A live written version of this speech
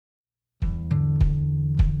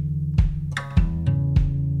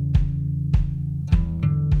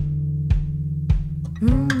Hey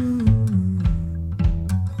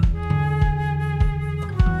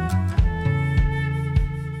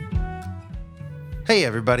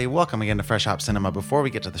everybody, welcome again to Fresh Hop Cinema. Before we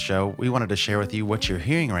get to the show, we wanted to share with you what you're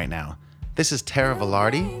hearing right now. This is Tara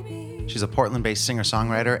Velarde. She's a Portland-based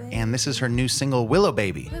singer-songwriter, and this is her new single, Willow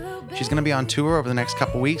Baby. She's going to be on tour over the next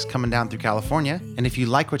couple weeks, coming down through California. And if you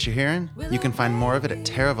like what you're hearing, you can find more of it at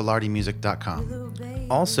TaraVelardeMusic.com.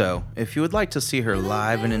 Also, if you would like to see her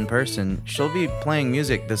live and in person, she'll be playing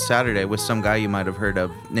music this Saturday with some guy you might have heard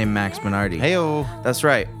of named Max Minardi. Heyo! That's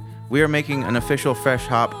right. We are making an official Fresh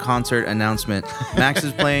Hop concert announcement. Max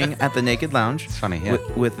is playing at the Naked Lounge. It's funny, yeah.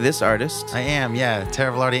 With this artist. I am, yeah.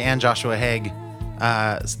 Tara Velarde and Joshua Haig.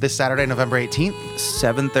 This Saturday, November 18th.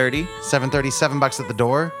 7:30. $7.30, $7 at the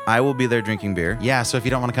door. I will be there drinking beer. Yeah, so if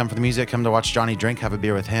you don't want to come for the music, come to watch Johnny drink, have a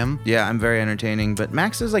beer with him. Yeah, I'm very entertaining, but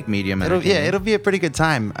Max is like medium entertaining. It'll be a pretty good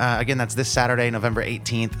time. Again, that's this Saturday, November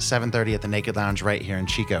 18th, 7:30 at the Naked Lounge right here in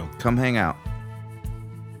Chico. Come hang out.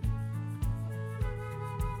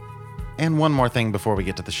 And one more thing before we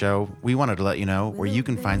get to the show, we wanted to let you know where you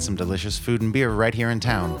can find some delicious food and beer right here in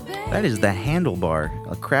town. That is the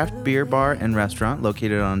Handlebar, a craft beer bar and restaurant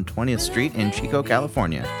located on 20th Street in Chico,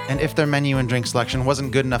 California. And if their menu and drink selection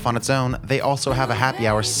wasn't good enough on its own, they also have a happy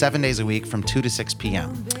hour 7 days a week from 2 to 6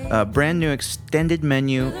 p.m. A brand new extended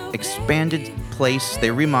menu, expanded place.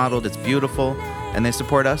 They remodeled. It's beautiful. And they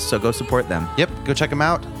support us, so go support them. Yep, go check them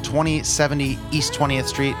out. 2070 East 20th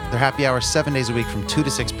Street. Their happy hour 7 days a week from 2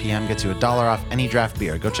 to 6 p.m. gets you $1 off any draft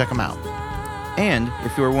beer. Go check them out. And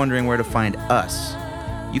if you were wondering where to find us,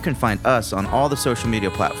 you can find us on all the social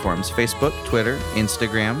media platforms: Facebook, Twitter,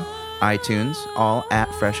 Instagram, iTunes, all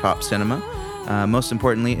at Fresh Hop Cinema. Most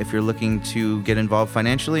importantly, if you're looking to get involved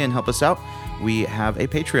financially and help us out, we have a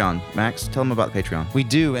Patreon. Max, tell them about Patreon. We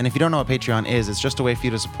do, and if you don't know what Patreon is, it's just a way for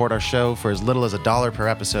you to support our show for as little as $1 per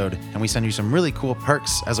episode, and we send you some really cool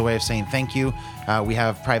perks as a way of saying thank you. We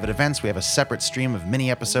have private events. We have a separate stream of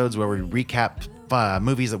mini episodes where we recap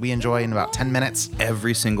movies that we enjoy in about 10 minutes.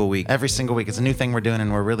 Every single week. Every single week. It's a new thing we're doing,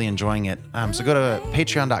 and we're really enjoying it. So go to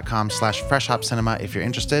patreon.com/freshhopcinema if you're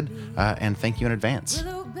interested, and thank you in advance.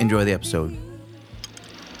 Enjoy the episode.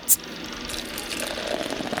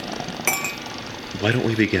 Why don't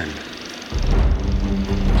we begin?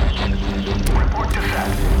 Report to set.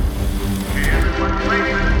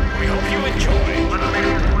 We hope you enjoy.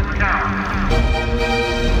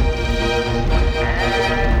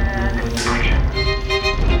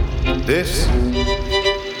 And This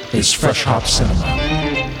is Fresh Hop Cinema.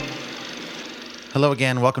 Hello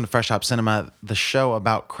again. Welcome to Fresh Hop Cinema, the show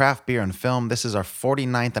about craft beer and film. This is our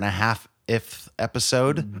 49th and a half-th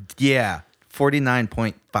episode. Yeah.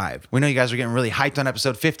 49.5. We know you guys are getting really hyped on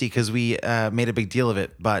episode 50 because we made a big deal of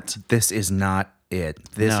it, but This is not it.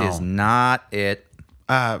 This No. is not it.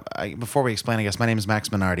 before we explain, I guess, my name is Max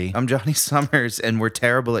Minardi. I'm Johnny Summers, and we're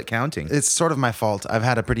terrible at counting. It's sort of my fault. I've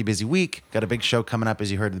had a pretty busy week, got a big show coming up,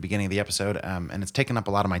 as you heard at the beginning of the episode, and it's taken up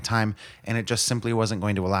a lot of my time, and it just simply wasn't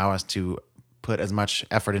going to allow us to put as much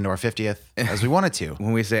effort into our 50th as we wanted to.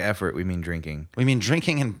 When we say effort, we mean drinking. We mean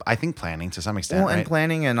drinking and I think planning to some extent, Well, right? and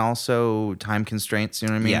planning and also time constraints, you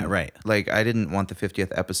know what I mean? Yeah, right. Like, I didn't want the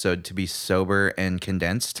 50th episode to be sober and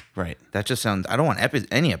condensed. Right. That just sounds, I don't want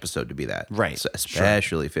any episode to be that. Right. So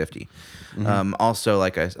especially 50. Also,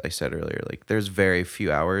 like I said earlier, like there's very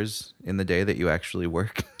few hours in the day that you actually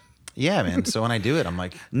work. Yeah, man. So when I do it, I'm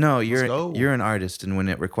like, No, go. you're an artist, and when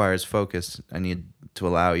it requires focus, I need to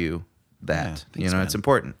allow you that. thanks, you know, man. it's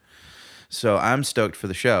important. So I'm stoked for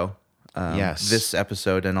the show. Yes. This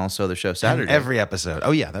episode and also the show Saturday. and every episode.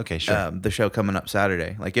 Oh, yeah. Okay, sure. The show coming up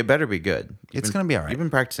Saturday. Like, it better be good. It's gonna be all right. You've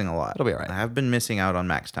been practicing a lot. It'll be all right. I have been missing out on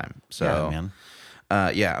Max time. So, Yeah, man.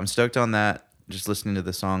 I'm stoked on that. Just listening to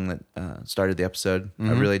the song that started the episode.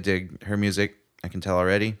 I really dig her music. I can tell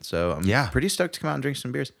already. So I'm Yeah. pretty stoked to come out and drink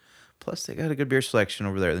some beers. Plus, they got a good beer selection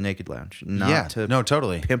over there at the Naked Lounge. Not Yeah. to No,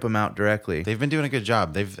 totally. pimp them out directly. They've been doing a good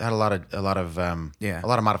job. They've had a lot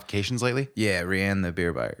of modifications lately. Yeah, Rianne, the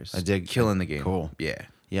beer buyers. I dig. Killing the game. Cool. Yeah.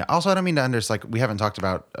 Yeah. Also, I don't mean to like we haven't talked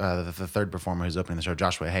about the third performer who's opening the show,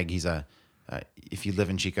 Joshua Haig. He's if you live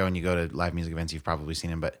in Chico and you go to live music events, you've probably seen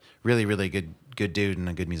him. But really, really good dude and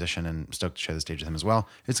a good musician, and stoked to share the stage with him as well.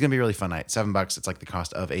 It's gonna be a really fun night. $7. It's like the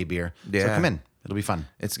cost of a beer. So Yeah. come in. It'll be fun.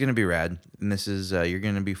 It's going to be rad. And this is, you're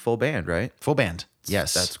going to be full band, right? Full band.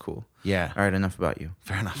 Yes. That's cool. Yeah. All right, enough about you.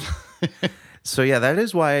 Fair enough. So yeah, that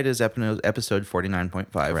is why it is episode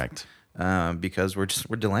 49.5. Correct. Because we're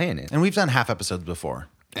delaying it. And we've done half episodes before,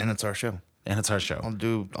 And it's our show. and it's our show. I'll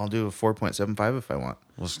do a 4.75 if I want.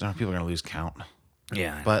 Well, now people are gonna lose count.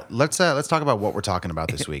 Yeah. But let's talk about what we're talking about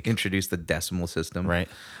this week. Introduce the decimal system. Right.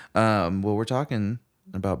 Well, we're talking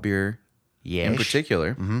about beer in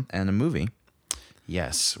particular, and a movie.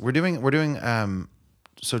 Yes, we're doing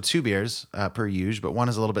so 2 beers per usual, but one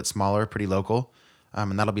is a little bit smaller, pretty local,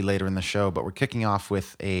 and that'll be later in the show. But we're kicking off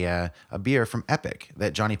with a beer from Epic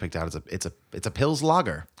that Johnny picked out. It's a Pils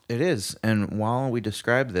Lager. It is. And while we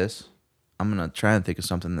describe this, I'm gonna try and think of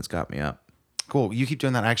something that's got me up. Cool. You keep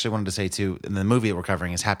doing that. I actually wanted to say too, in the movie that we're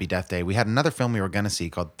covering is Happy Death Day. We had another film we were gonna see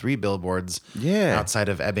called 3 Billboards. Yeah. Outside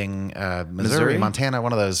of Ebbing, Missouri, Missouri? Montana.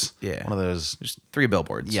 One of those. Yeah. One of those. There's 3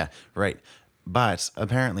 billboards. Yeah. Right. But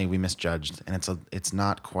apparently we misjudged, and it's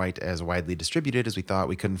not quite as widely distributed as we thought.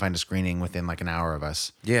 We couldn't find a screening within like an hour of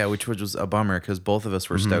us. Yeah, which was a bummer because both of us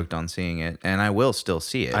were stoked on seeing it, and I will still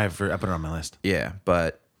see it. I put it on my list. Yeah,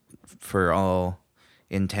 but for all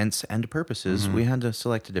intents and purposes, we had to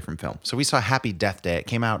select a different film. So we saw Happy Death Day. It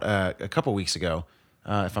came out a couple weeks ago,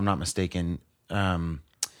 if I'm not mistaken. And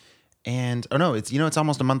it's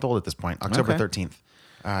almost a month old at this point, October Okay. 13th.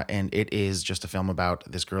 And it is just a film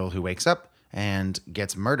about this girl who wakes up and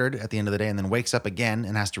gets murdered at the end of the day, and then wakes up again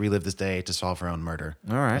and has to relive this day to solve her own murder.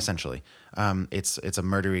 All right. Essentially, it's a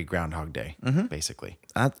murdery Groundhog Day, basically.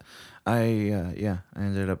 I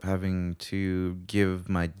ended up having to give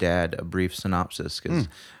my dad a brief synopsis because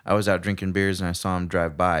I was out drinking beers and I saw him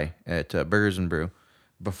drive by at Burgers and Brew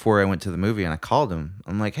before I went to the movie, and I called him.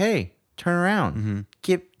 I'm like, "Hey, turn around,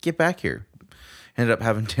 get back here." Ended up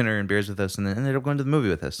having dinner and beers with us, and then ended up going to the movie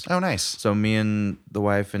with us. Oh, nice. So me and the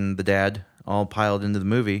wife and the dad all piled into the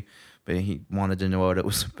movie, but he wanted to know what it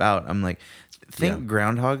was about. I'm like, think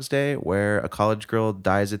Groundhog's Day, where a college girl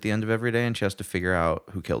dies at the end of every day and she has to figure out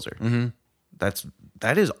who kills her. Mm-hmm.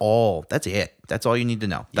 That is all. That's it. That's all you need to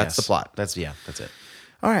know. That's the plot. That's it.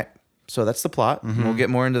 All right. So that's the plot. We'll get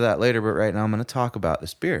more into that later, but right now I'm going to talk about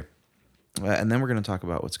this beer. And then we're going to talk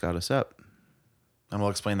about what's got us up. And we'll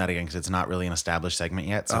explain that again because it's not really an established segment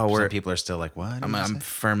yet. So some people are still like, what? I'm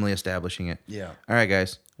firmly establishing it. Yeah. All right,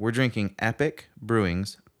 guys. We're drinking Epic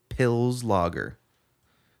Brewing's Pils Lager.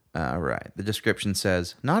 All right. The description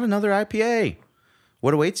says, not another IPA.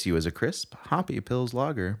 What awaits you is a crisp, hoppy Pils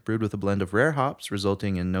Lager brewed with a blend of rare hops,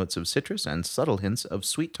 resulting in notes of citrus and subtle hints of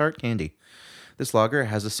sweet tart candy. This lager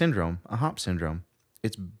has a hop syndrome.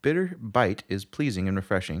 Its bitter bite is pleasing and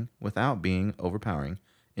refreshing without being overpowering.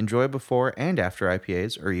 Enjoy before and after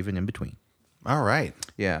IPAs, or even in between. All right.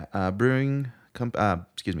 Yeah, Epic Brewing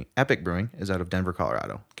is out of Denver,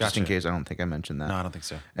 Colorado. Just in case I don't think I mentioned that. No, I don't think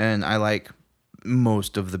so. And I like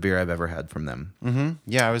most of the beer I've ever had from them. Mm-hmm.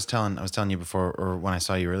 Yeah, I was telling you before, or when I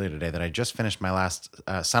saw you earlier today, that I just finished my last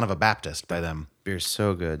Son of a Baptist by them. Beer's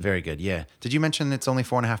so good. Very good. Yeah. Did you mention it's only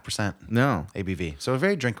 4.5%? No. ABV, so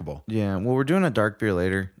very drinkable. Yeah. Well, we're doing a dark beer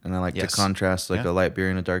later, and I like to contrast a light beer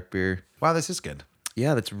and a dark beer. Wow, this is good.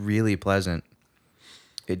 Yeah, that's really pleasant.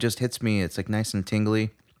 It just hits me. It's like nice and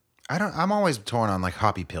tingly. I'm always torn on like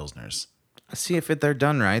hoppy pilsners. See, if they're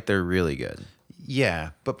done right, they're really good.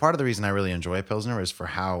 Yeah, but part of the reason I really enjoy a pilsner is for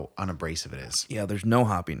how unabrasive it is. Yeah, there's no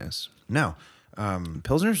hoppiness. No.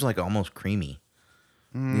 Pilsner's like almost creamy.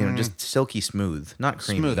 Just silky smooth, not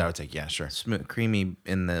creamy. Smooth, I would say. Yeah, sure. Smooth, creamy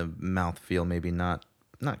in the mouthfeel, maybe not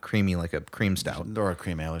creamy like a cream stout. Or a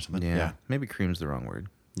cream ale or something. Yeah. Maybe cream's the wrong word.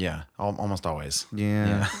 Yeah, almost always.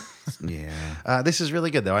 Yeah. Yeah. This is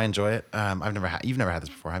really good though. I enjoy it. You've never had this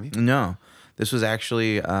before, have you? No. This was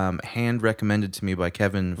actually hand recommended to me by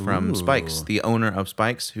Kevin from Spikes, the owner of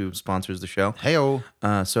Spikes, who sponsors the show. Heyo.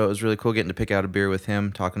 So it was really cool getting to pick out a beer with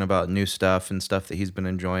him, talking about new stuff and stuff that he's been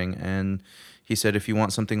enjoying. And he said, if you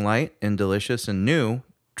want something light and delicious and new,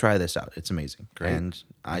 try this out. It's amazing. Great. And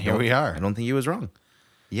Here we are. I don't think he was wrong.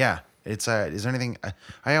 Yeah. It's is there anything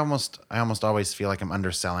I almost always feel like I'm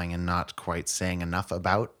underselling and not quite saying enough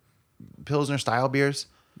about Pilsner style beers.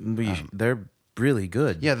 They're really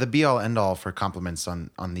good. Yeah, the be all end all for compliments on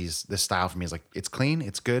this style for me is like it's clean,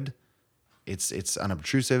 it's good, it's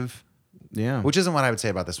unobtrusive. Yeah. Which isn't what I would say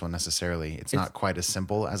about this one necessarily. It's not quite as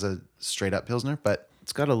simple as a straight up Pilsner, but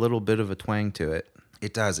it's got a little bit of a twang to it.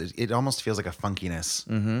 It does. It almost feels like a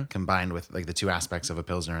funkiness combined with like the two aspects of a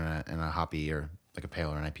Pilsner and a hoppy or like a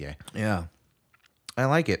pale or an IPA. Yeah. I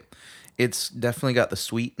like it. It's definitely got the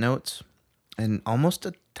sweet notes and almost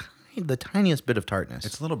the tiniest bit of tartness.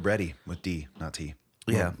 It's a little bready with D, not T.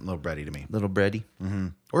 Yeah. A little bready to me. Little bready. Mm-hmm.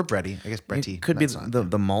 Or bready. I guess bready. It could be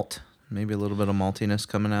the malt. Maybe a little bit of maltiness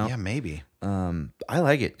coming out. Yeah, maybe. I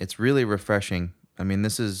like it. It's really refreshing. I mean,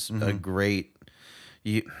 this is a great...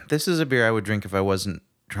 this is a beer I would drink if I wasn't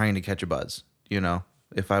trying to catch a buzz.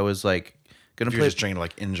 If I was like... If you're just trying to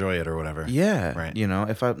like enjoy it or whatever. Yeah. Right.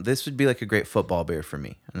 This would be like a great football beer for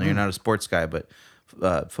me. I know you're not a sports guy, but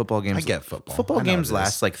football games. I get football. Football I know games what it is.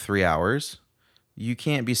 last like 3 hours. You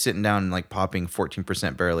can't be sitting down and like popping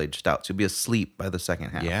 14% barrel aged stouts. You'll be asleep by the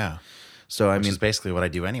second half. Yeah. So I Which mean, is basically what I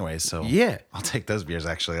do anyways. So yeah. I'll take those beers.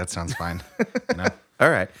 Actually, that sounds fine. You know? All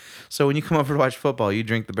right. So when you come over to watch football, you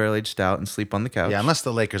drink the barrel-aged stout and sleep on the couch. Yeah, unless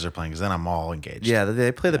the Lakers are playing, because then I'm all engaged. Yeah,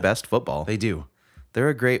 they play the best football. They do. They're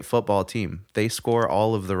a great football team. They score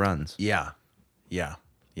all of the runs. Yeah. They're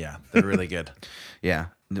really good. Yeah.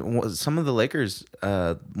 Some of the Lakers,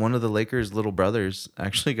 one of the Lakers' little brothers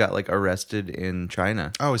actually got like arrested in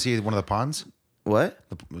China. Oh, is he one of the ponds? What?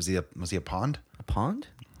 Was he a pond? A pond?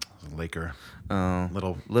 Laker. Oh,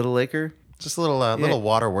 Little Laker. Just a little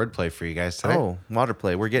water wordplay for you guys today. Oh, water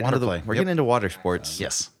play. We're getting Water into play. we're Yep. getting into water sports.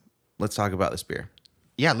 Yes. Let's talk about this beer.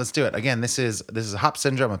 Yeah, let's do it. Again, this is Hop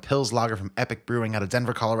Syndrome, a Pils lager from Epic Brewing out of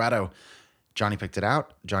Denver, Colorado. Johnny picked it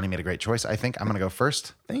out. Johnny made a great choice. I think I'm going to go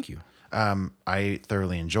first. Thank you. I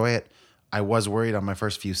thoroughly enjoy it. I was worried on my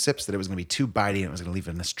first few sips that it was going to be too bitey and it was going to leave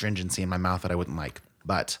an astringency in my mouth that I wouldn't like,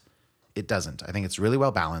 but it doesn't. I think it's really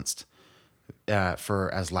well balanced. For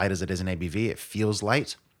as light as it is in ABV, it feels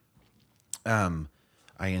light. I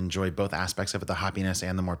enjoy both aspects of it, the hoppiness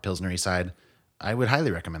and the more pilsnery side. I would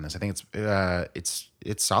highly recommend this. I think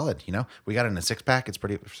it's solid. You know, we got it in a 6-pack. It's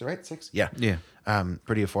pretty right. 6, yeah.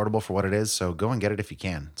 Pretty affordable for what it is. So go and get it if you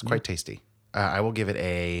can. It's quite tasty. I will give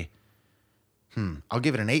it I'll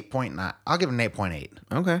give it an 8.9. I'll give it an 8.8.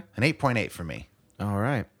 Okay. An 8.8 for me. All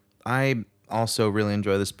right. I also really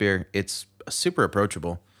enjoy this beer. It's super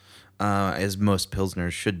approachable, as most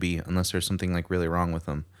Pilsners should be, unless there's something like really wrong with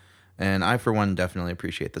them. And I, for one, definitely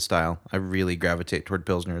appreciate the style. I really gravitate toward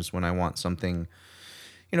Pilsners when I want something,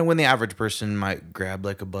 when the average person might grab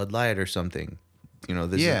like a Bud Light or something.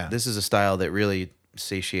 This is a style that really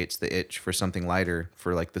satiates the itch for something lighter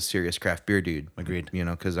for like the serious craft beer dude. Agreed.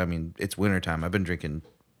 Because I mean, it's wintertime. I've been drinking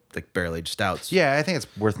like barrel-aged stouts. Yeah, I think it's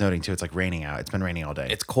worth noting too. It's like raining out. It's been raining all day.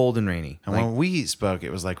 It's cold and rainy. And when we spoke,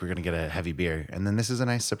 it was like we're gonna get a heavy beer, and then this is a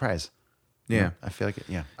nice surprise. Yeah. I feel like it.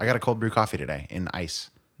 Yeah, I got a cold brew coffee today in ice.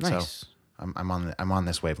 Nice. So I'm on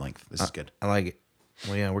this wavelength. This is good. I like it.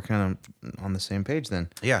 Well, yeah, we're kind of on the same page then.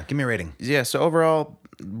 Yeah, give me a rating. Yeah, so overall,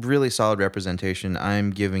 really solid representation. I'm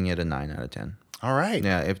giving it a 9 out of 10. All right.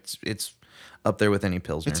 Yeah, it's up there with any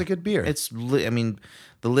Pilsner. It's a good beer. I mean,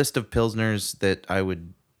 the list of Pilsners that I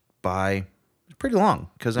would buy is pretty long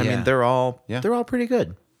because I mean they're all pretty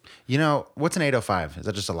good. You know, what's an 805? Is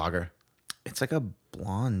that just a lager? It's like a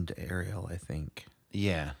blonde ale, I think.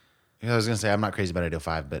 Yeah. I was gonna say I'm not crazy about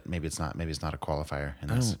 805, but maybe it's not. Maybe it's not a qualifier in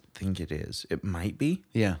I this. don't think it is. It might be.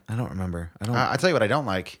 Yeah. I don't remember. I don't. I tell you what I don't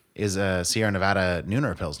like is a Sierra Nevada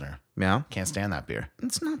Nooner Pilsner. Yeah, Can't stand that beer.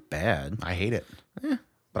 it's not bad. I hate it. Yeah.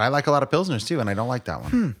 But I like a lot of Pilsners too, and I don't like that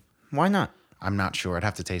one. Why not? I'm not sure. I'd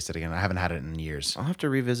have to taste it again. I haven't had it in years. I'll have to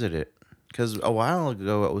revisit it because a while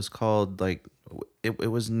ago it was called like it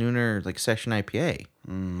was Nooner like Session IPA.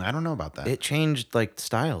 I don't know about that. It changed like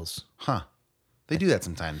styles. Huh. They do that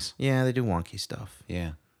sometimes. Yeah, they do wonky stuff.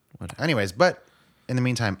 Yeah. Whatever. Anyways, but in the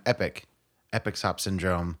meantime, Epic Hop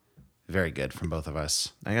Syndrome, very good from both of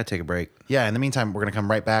us. I gotta take a break. Yeah, in the meantime, we're going to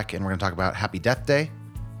come right back and we're going to talk about Happy Death Day.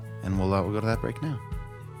 And we'll go to that break now.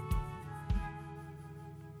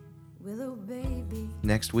 Willow baby.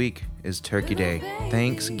 Next week is Turkey Day.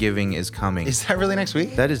 Thanksgiving is coming. Is that really next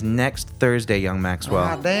week? That is next Thursday, young Maxwell.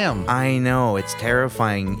 God damn. I know, it's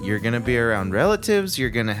terrifying. You're gonna be around relatives, you're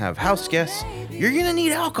gonna have house guests, you're gonna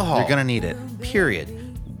need alcohol. You're going to need it. Period.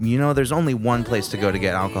 There's only one place to go to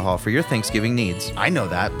get alcohol for your Thanksgiving needs. I know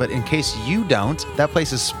that, but in case you don't, that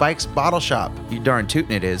place is Spike's Bottle Shop. You darn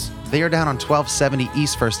tootin' it is. They are down on 1270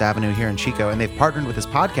 East First Avenue here in Chico, and they've partnered with this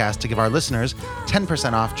podcast to give our listeners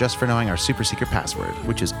 10% off just for knowing our super secret password.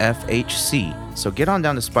 Which is FHC. So get on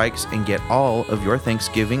down to Spike's and get all of your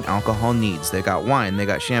Thanksgiving alcohol needs. They got wine, they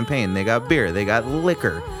got champagne, they got beer, they got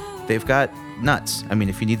liquor, they've got nuts. I mean,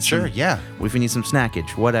 if you need Sure, yeah. If you need some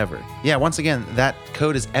snackage, whatever. Yeah, once again, that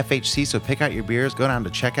code is FHC, so pick out your beers, go down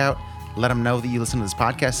to checkout, let them know that you listen to this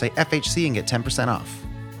podcast, say FHC and get 10% off.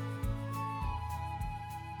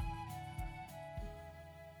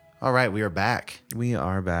 All right, we are back, We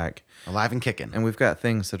are back. alive and kicking. And we've got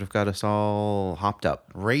things that have got us all hopped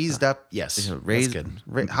up. Raised up, yes. Raised- That's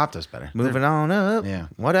good. Hopped up's better. Moving on up. Yeah.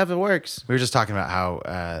 Whatever works. We were just talking about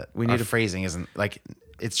how We our need a- phrasing isn't, like,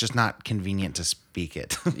 it's just not convenient to speak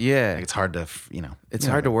it. Yeah. Like, it's hard to, It's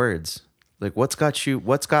hard to words. Like what's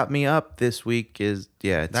got me up this week is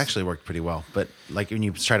It actually worked pretty well, but like when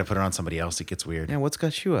you try to put it on somebody else, it gets weird. Yeah, what's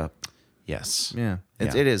got you up? Yes. Yeah.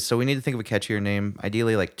 It is. So we need to think of a catchier name,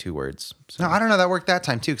 ideally like 2 words. So, No, I don't know. That worked that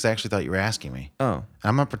time too, because I actually thought you were asking me. oh.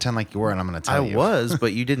 I'm gonna pretend like you were, and I'm gonna tell I you. was,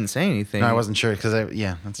 but you didn't say anything. No, I wasn't sure because that's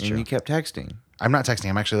And true. you kept texting. I'm not texting.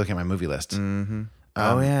 I'm actually looking at my movie list. Mm-hmm.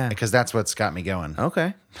 Oh, yeah. Because that's what's got me going.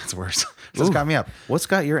 Okay. That's worse. That's got me up. What's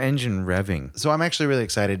got your engine revving? So I'm actually really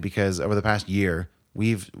excited because over the past year,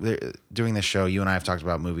 doing this show, you and I have talked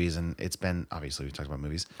about movies, and it's been, obviously we've talked about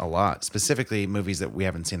movies. A lot. Specifically movies that we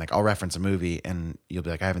haven't seen. Like I'll reference a movie and you'll be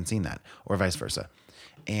like, I haven't seen that, or vice versa.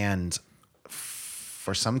 And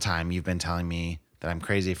for some time you've been telling me that I'm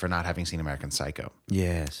crazy for not having seen American Psycho.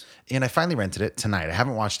 Yes. And I finally rented it tonight. I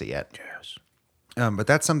haven't watched it yet. Yes. But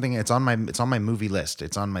that's something. It's on my movie list.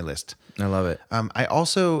 It's on my list. I love it. I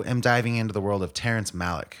also am diving into the world of Terrence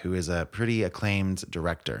Malick, who is a pretty acclaimed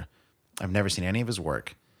director. I've never seen any of his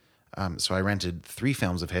work, so I rented 3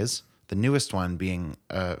 films of his. The newest one being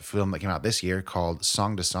a film that came out this year called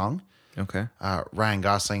Song to Song. Okay. Ryan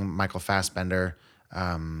Gosling, Michael Fassbender,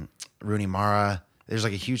 Rooney Mara. There's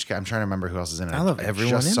like a huge. I'm trying to remember who else is in it. I love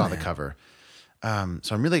everyone just in saw the that. cover, so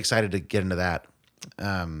I'm really excited to get into that.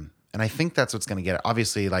 And I think that's what's going to get it.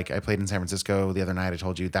 Obviously, like I played in San Francisco the other night. I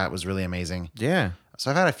told you that was really amazing. Yeah. So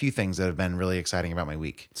I've had a few things that have been really exciting about my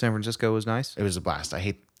week. San Francisco was nice. It was a blast. I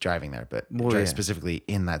hate driving there, but Well, yeah. specifically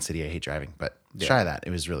in that city, I hate driving. But try that.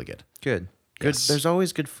 It was really good. Good. Yes. There's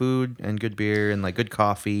always good food and good beer and like good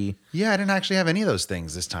coffee. Yeah, I didn't actually have any of those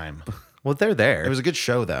things this time. Well, they're there. It was a good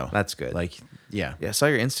show, though. That's good. Like, yeah. Yeah, I saw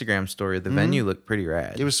your Instagram story. The venue looked pretty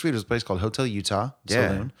rad. It was sweet. It was a place called Hotel Utah Yeah.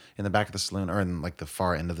 Saloon. In the back of the saloon, or in like the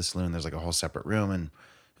far end of the saloon, there's like a whole separate room, and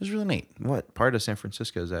it was really neat. What part of San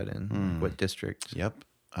Francisco is that in? What district? Yep.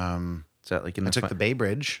 Is that like in I the took the Bay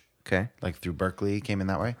Bridge, Okay. like through Berkeley, came in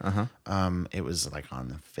that way. Uh-huh. It was like on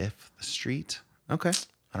the 5th Street. Okay.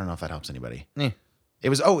 I don't know if that helps anybody. Yeah. It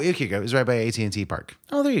was, oh, okay, it was right by AT&T Park.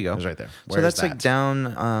 Oh, there you go. It was right there. So Where's that's like that? down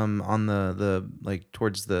on the like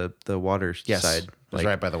towards the water Yes. side. It was like,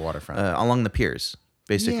 right by the waterfront. along the piers,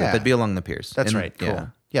 basically. Yeah. That'd be along the piers. That's And- right. Cool. Yeah.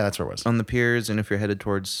 Yeah, that's where it was. On the piers, and if you're headed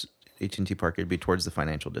towards AT&T Park, it'd be towards the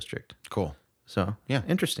financial district. Cool. So Yeah.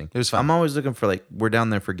 interesting. It was fun. I'm always looking for like we're down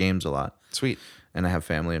there for games a lot, Sweet. and I have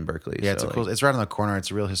family in Berkeley. Yeah, it's so, a cool. like, It's right on the corner. It's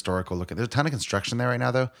a real historical looking. There's a ton of construction there right now,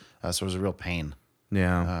 though, so it was a real pain.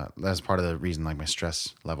 yeah. That's part of the reason like my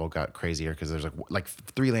stress level got crazier because there's like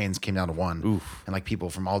 3 lanes came down to 1. Oof. And like people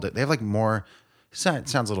from all they have like more. It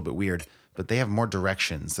sounds a little bit weird, but they have more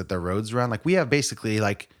directions that their roads run. Like we have basically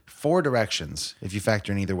like 4 directions if you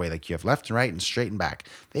factor in either way. Like you have left and right and straight and back.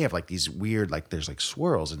 They have like these weird like there's like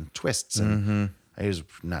swirls and twists and it was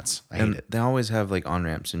nuts. I hate and it. they always have like on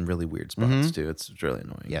ramps in really weird spots too. It's really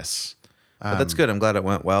annoying. Yes. But that's good. I'm glad it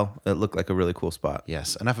went well. It looked like a really cool spot.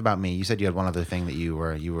 Yes. Enough about me. You said you had one other thing that you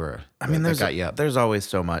were. I mean, that got you up. there's always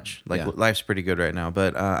so much. Like Yeah. life's pretty good right now,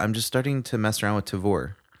 but I'm just starting to mess around with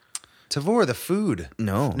Tavour. Tavour, the food.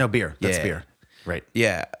 No. No beer. That's Yeah. beer. Right.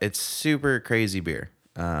 Yeah, it's super crazy beer.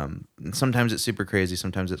 And sometimes it's super crazy.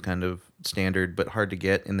 Sometimes it's kind of standard, but hard to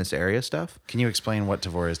get in this area stuff. Can you explain what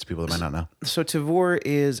Tavour is to people that might not know? So Tavour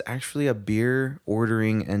is actually a beer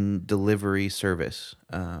ordering and delivery service.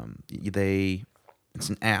 It's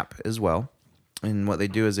an app as well. And what they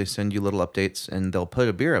do is they send you little updates and they'll put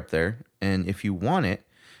a beer up there. And if you want it,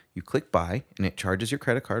 you click buy and it charges your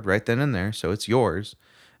credit card right then and there. So it's yours.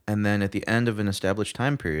 And then at the end of an established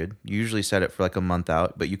time period, you usually set it for like a month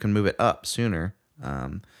out, but you can move it up sooner.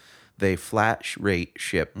 They flat rate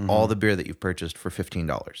ship all the beer that you've purchased for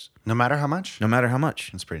 $15. No matter how much? No matter how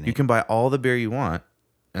much. That's pretty You neat. can buy all the beer you want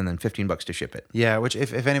and then $15 to ship it. Yeah, which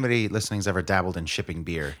if anybody listening's ever dabbled in shipping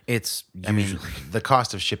beer, It's I mean, the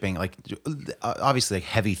cost of shipping, like obviously like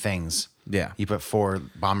heavy things. Yeah. You put 4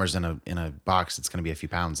 bombers in a box, it's going to be a few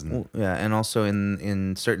pounds. And yeah, and also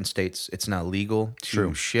in certain states, it's not legal to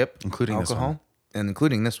True. ship Including this alcohol, one. and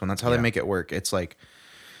including this one. That's how Yeah. they make it work. It's like,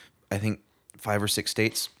 I think 5 or 6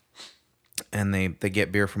 states, and they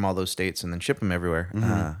get beer from all those states and then ship them everywhere.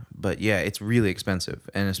 Mm-hmm. But yeah, it's really expensive,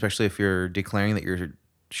 and especially if you're declaring that you're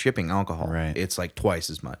shipping alcohol, Right. it's like twice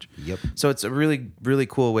as much. Yep. So it's a really, really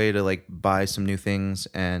cool way to like buy some new things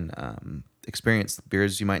and experience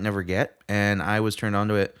beers you might never get. And I was turned on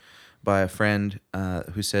to it by a friend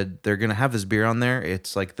who said they're going to have this beer on there.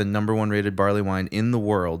 It's like the #1 rated barley wine in the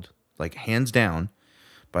world, like hands down,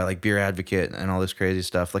 by like Beer Advocate and all this crazy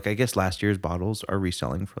stuff. Like I guess last year's bottles are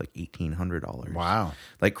reselling for like $1,800. wow,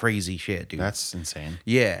 Like crazy shit, dude. that's insane.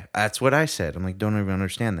 Yeah, that's what I said. I'm like, don't even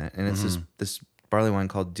understand that. And it's this barley wine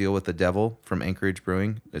called Deal with the Devil from Anchorage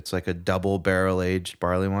Brewing. It's like a double barrel aged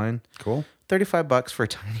barley wine. Cool. $35 for a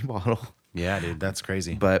tiny bottle. Yeah, dude, that's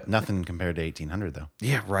crazy. But- nothing compared to 1800 though.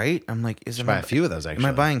 Yeah, right. I'm like, Buy a few of those Am I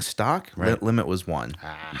actually. buying stock? Right. Limit was 1,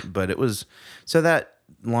 but it was so that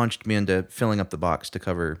launched me into filling up the box to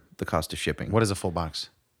cover the cost of shipping. What is a full box?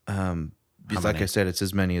 Because like many? I said, it's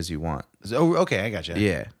as many as you want. Oh, okay, I got you.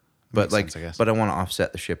 Yeah. but Makes like, sense, I guess. but I want to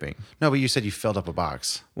offset the shipping. No, but you said you filled up a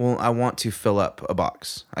box. Well, I want to fill up a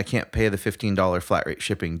box. I can't pay the $15 flat rate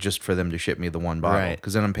shipping just for them to ship me the one bottle, Right.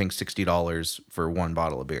 because then I'm paying $60 for one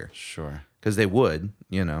bottle of beer. Sure. Because they would,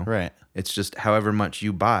 Right. It's just however much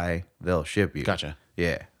you buy, they'll ship you. Gotcha.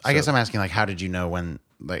 Yeah. I guess so- I'm asking, like, how did you know when,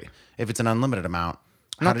 like, if it's an unlimited amount,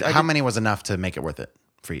 No, I how did- many was enough to make it worth it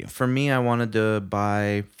for you? For me, I wanted to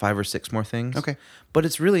buy 5 or 6 more things. Okay. But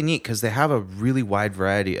it's really neat because they have a really wide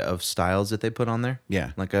variety of styles that they put on there.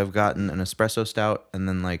 Yeah. Like I've gotten an espresso stout and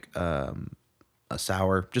then like a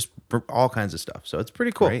sour, just all kinds of stuff. So it's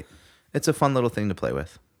pretty cool. Great. It's a fun little thing to play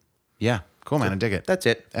with. Yeah. Cool, man. I dig it. That's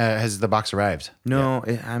it. Has the box arrived? No,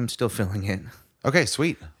 I'm still filling it. Okay,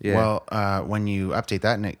 sweet. Yeah. Well, when you update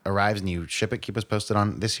that and it arrives and you ship it, keep us posted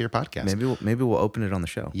on this here podcast. Maybe we'll open it on the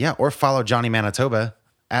show. Yeah, or follow Johnny Manitoba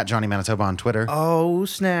at Johnny Manitoba on Twitter Oh,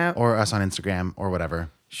 snap. or us on Instagram or whatever.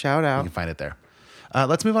 Shout You out. can find it there.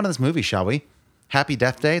 Let's move on to this movie, shall we? Happy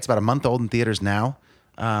Death Day. It's about a month old in theaters now.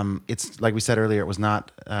 It's like we said earlier, it was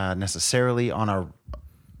not necessarily on our.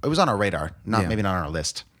 It was on our radar, maybe not on our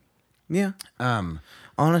list. Yeah.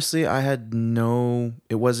 Honestly, I had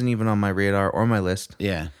it wasn't even on my radar or my list.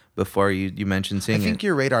 Yeah. Before you mentioned I seeing think it.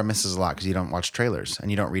 your radar misses a lot because you don't watch trailers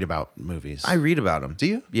and you don't read about movies. I read about them. Do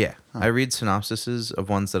you? Yeah. I read synopsises of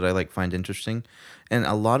ones that I like find interesting. And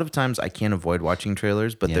a lot of times I can't avoid watching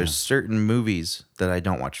trailers, but Yeah. there's certain movies that I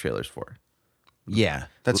don't watch trailers for. Yeah,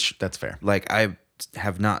 that's fair. Like I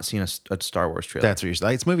have not seen a Star Wars trailer. That's what you're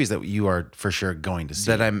saying. It's movies that you are for sure going to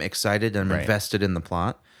see. that I'm excited and I'm Right. invested in the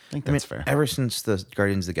plot. I think that's fair. Ever since the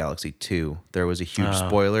Guardians of the Galaxy 2, there was a huge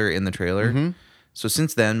spoiler in the trailer. Mm-hmm. So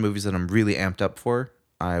since then, movies that I'm really amped up for,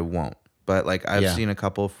 I won't. But like I've Yeah. seen a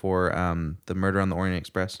couple for the Murder on the Orient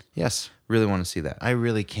Express. Yes. Really want to see that. I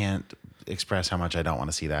really can't express how much I don't want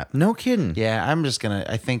to see that. No kidding. Yeah,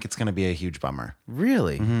 I think it's gonna be a huge bummer.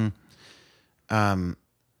 Really? Mm-hmm.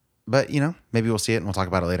 But maybe we'll see it and we'll talk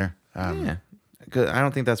about it later. Yeah. 'Cause I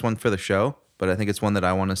don't think that's one for the show, but I think it's one that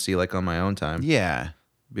I want to see like on my own time. Yeah.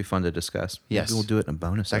 Be fun to discuss. Yes. Maybe we'll do it in a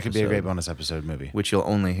bonus That could be a great episode, bonus episode movie. which you'll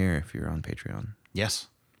only hear if you're on Patreon. Yes.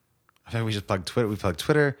 I think we just plugged Twitter. We plugged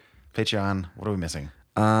Twitter, Patreon. What are we missing?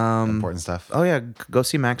 Important stuff. Oh yeah, go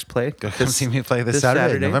see Max play. Go come see me play this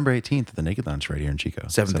Saturday, November 18th at the Naked Lunch right here in Chico.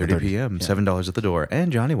 7:30 p.m. Yeah. $7 at the door,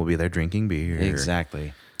 and Johnny will be there drinking beer.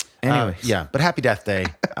 Exactly. Anyways. Yeah, but Happy Death Day.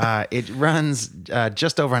 It runs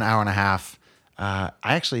just over an hour and a half. I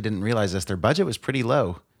actually didn't realize this. Their budget was pretty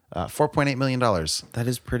low, $4.8 million. That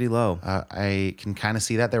is pretty low. I can kind of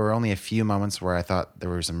see that. There were only a few moments where I thought there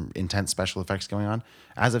were some intense special effects going on.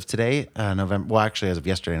 As of today, as of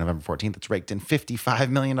yesterday, November 14th, it's raked in $55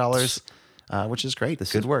 million, which is great.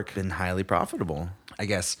 This Good has work, Been highly profitable. I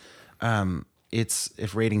guess.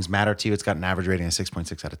 If ratings matter to you, it's got an average rating of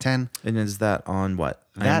 6.6 out of 10. And is that on what?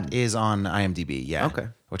 That is on IMDb, yeah. Okay.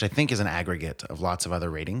 Which I think is an aggregate of lots of other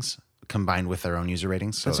ratings combined with their own user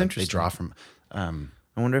ratings. So That's like, interesting. They draw from.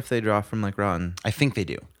 I wonder if they draw from like Rotten. I think they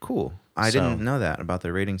do. Cool. I So- didn't know that about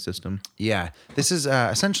their rating system. Yeah. This is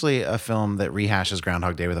essentially a film that rehashes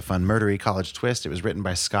Groundhog Day with a fun murdery college twist. It was written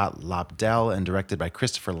by Scott Lobdell and directed by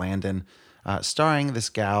Christopher Landon, starring this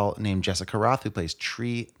gal named Jessica Roth, who plays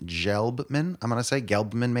Tree Gelbman. I'm going to say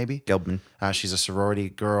Gelbman, maybe. Gelbman. She's a sorority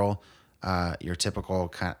girl. Your typical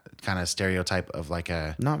kind of stereotype of like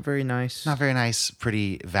a Not very nice. not very nice,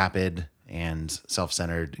 pretty vapid and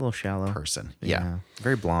self-centered a little shallow person. Yeah.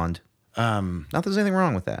 Very blonde. Not that there's anything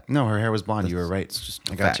wrong with that. No, her hair was blonde. You were right. It's just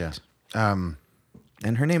I a gotcha. fact.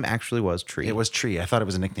 And her name actually was Tree. It was Tree. I thought it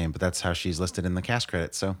was a nickname, but that's how she's listed in the cast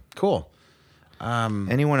credits. So cool.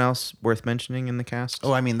 Anyone else worth mentioning in the cast?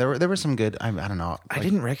 Oh, I mean, there were some good. I don't know. I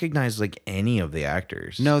didn't recognize like any of the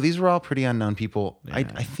actors. No, these were all pretty unknown people. I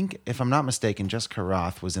think, if I'm not mistaken, Jessica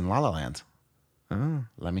Roth was in La La Land. Oh.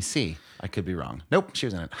 Let me see. I could be wrong. Nope, she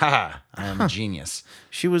was in it. Haha. I am a genius.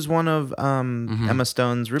 She was one of Emma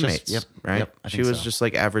Stone's roommates. yep, right. yep, I She think was so. just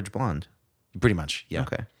like average blonde. Pretty much. Yeah.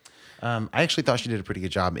 Okay. I actually thought she did a pretty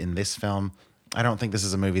good job in this film. I don't think this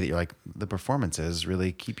is a movie that you're like, the performances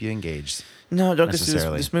really keep you engaged. No, don't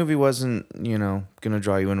necessarily. this movie wasn't, going to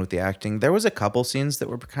draw you in with the acting. There was a couple scenes that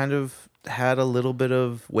were kind of had a little bit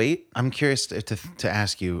of weight. I'm curious to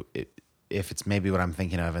ask you if it's maybe what I'm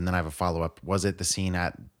thinking of, and then I have a follow-up. Was it the scene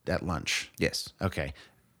at lunch? Yes. Okay.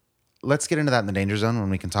 Let's get into that in the danger zone when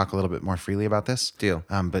we can talk a little bit more freely about this. Deal.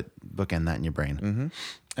 But bookend that in your brain.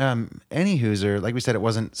 Mm-hmm. Any Hooser, like we said, it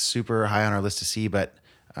wasn't super high on our list to see, but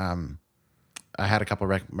I had a couple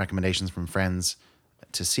recommendations from friends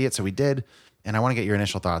to see it, so we did. And I want to get your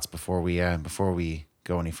initial thoughts before we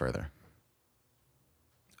go any further.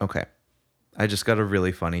 Okay. I just got a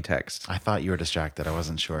really funny text. I thought you were distracted. I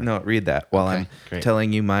wasn't sure. No, read that while Okay, I'm great.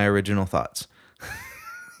 telling you my original thoughts.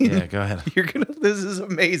 Yeah, go ahead. This is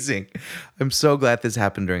amazing. I'm so glad this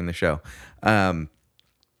happened during the show.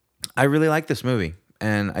 I really like this movie,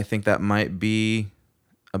 and I think that might be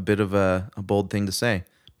a bit of a bold thing to say,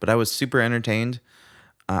 but I was super entertained.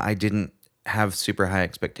 I didn't have super high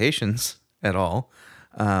expectations at all.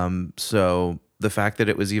 So the fact that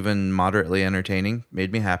it was even moderately entertaining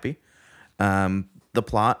made me happy. The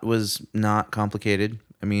plot was not complicated.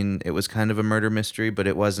 I mean, it was kind of a murder mystery, but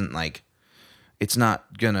it wasn't like, it's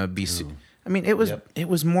not gonna be. I mean, it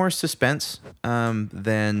was more suspense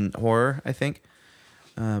than horror, I think.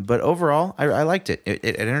 But overall, I liked it. It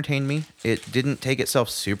entertained me. It didn't take itself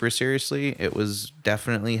super seriously. It was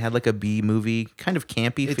definitely had like a B movie kind of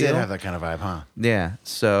campy It feel. did have that kind of vibe, huh? Yeah.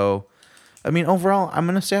 So, I mean, overall, I'm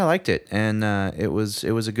gonna say I liked it, and it was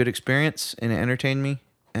a good experience, and it entertained me,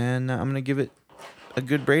 and I'm gonna give it a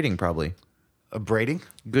good rating, probably. A braiding?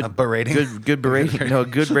 Good A berating? Good berating. No,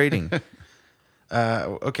 good rating.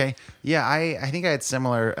 Okay. Yeah, I think I had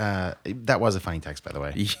similar. That was a funny text, by the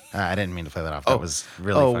way. I didn't mean to play that off. That was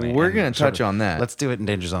really funny. we're And gonna sort touch of- on that. Let's do it in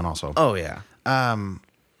Danger Zone also. Oh yeah.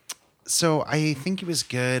 So I think it was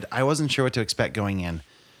good. I wasn't sure what to expect going in,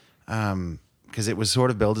 because it was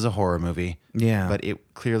sort of billed as a horror movie. Yeah. But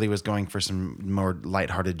it clearly was going for some more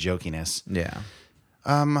lighthearted jokiness. Yeah.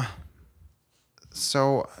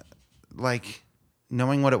 So, like,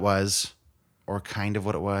 knowing what it was, or kind of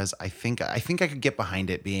what it was, I think I could get behind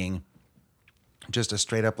it being just a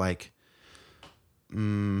straight up like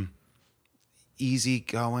easy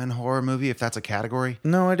going horror movie, if that's a category.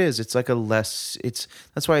 No, it is. It's like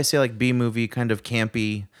that's why I say like B movie, kind of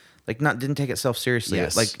campy, like didn't take itself seriously.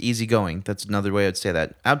 Yes. Like easygoing. That's another way I'd say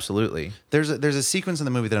that. Absolutely. There's a sequence in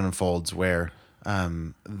the movie that unfolds where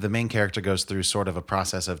the main character goes through sort of a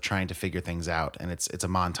process of trying to figure things out, and it's a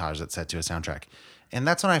montage that's set to a soundtrack. And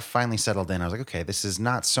that's when I finally settled in. I was like, okay, this is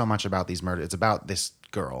not so much about these murders. It's about this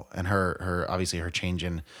girl and her obviously her change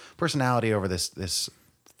in personality over this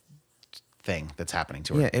thing that's happening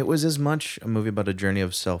to her. Yeah, it was as much a movie about a journey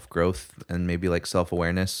of self-growth and maybe like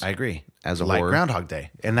self-awareness. I agree. As a like horror. Groundhog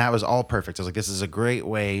Day. And that was all perfect. I was like, this is a great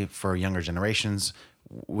way for younger generations,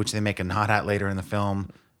 which they make a nod at later in the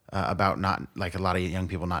film, about not like a lot of young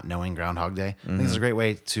people not knowing Groundhog Day. I think this is a great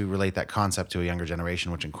way to relate that concept to a younger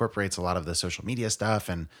generation, which incorporates a lot of the social media stuff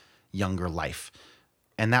and younger life.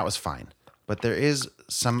 And that was fine. But there is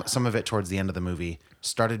some of it towards the end of the movie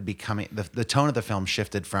started becoming, the tone of the film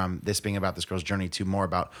shifted from this being about this girl's journey to more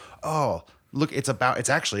about, oh, look, it's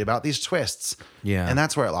actually about these twists. Yeah. And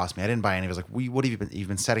that's where it lost me. I didn't buy any. I was like, what have you've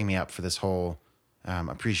been setting me up for this whole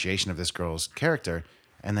appreciation of this girl's character,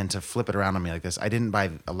 and then to flip it around on me like this, I didn't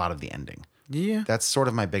buy a lot of the ending. Yeah. That's sort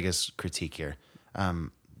of my biggest critique here.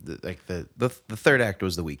 The The third act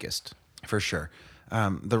was the weakest. for sure.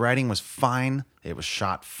 The writing was fine. It was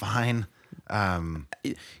shot fine.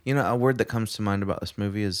 You know, a word that comes to mind about this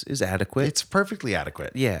movie is adequate. It's perfectly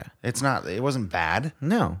adequate. Yeah. It's not. It wasn't bad.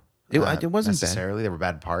 No. It wasn't bad. necessarily. There were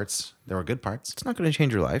bad parts. There were good parts. It's not going to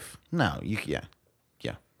change your life. No. Yeah.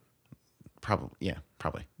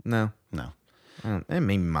 Probably. No. No. It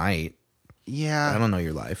may might. Yeah. I don't know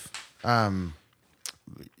your life.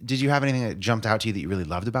 Did you have anything that jumped out to you that you really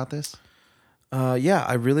loved about this? Yeah,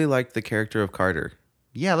 I really liked the character of Carter.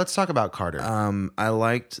 Yeah, let's talk about Carter. I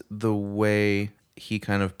liked the way he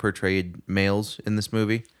kind of portrayed males in this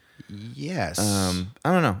movie. Yes. I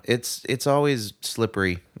don't know. It's always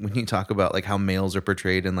slippery when you talk about like how males are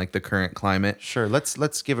portrayed in like the current climate. Sure.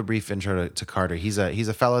 Let's give a brief intro to Carter. He's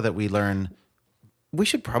a fellow that we learn. We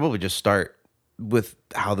should probably just start with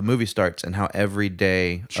how the movie starts and how every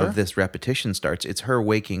day Sure. of this repetition starts. It's her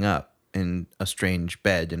waking up in a strange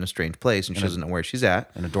bed in a strange place, and she doesn't know where she's at.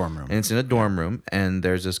 In a dorm room. And it's in a dorm room, and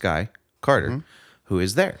there's this guy, Carter, who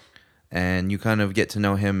is there. And you kind of get to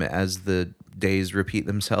know him as the days repeat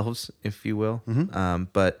themselves, if you will.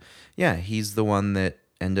 But yeah, he's the one that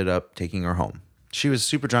ended up taking her home. She was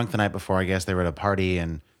super drunk the night before. I guess they were at a party,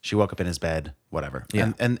 and she woke up in his bed. Whatever.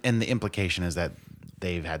 Yeah. And the implication is that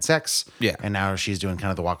they've had sex. Yeah. And now she's doing kind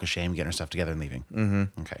of the walk of shame, getting her stuff together and leaving.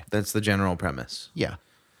 Mm-hmm. Okay. That's the general premise. Yeah.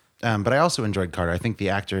 But I also enjoyed Carter. I think the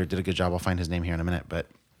actor did a good job. I'll find his name here in a minute, but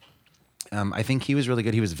I think he was really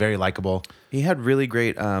good. He was very likable. He had really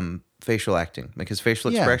great facial acting. Like his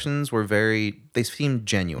facial Yeah. expressions were they seemed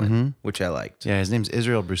genuine, which I liked. Yeah, his name's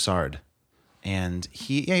Israel Broussard, and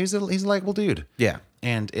he's a likable dude. Yeah.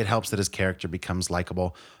 And it helps that his character becomes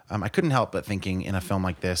likable. I couldn't help but thinking in a film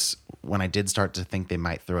like this, when I did start to think they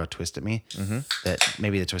might throw a twist at me, that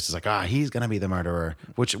maybe the twist is like, he's gonna be the murderer,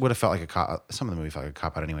 which would have felt like some of the movie felt like a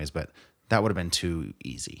cop out anyways, but that would have been too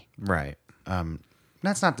easy. Right.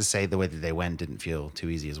 That's not to say the way that they went didn't feel too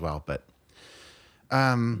easy as well, but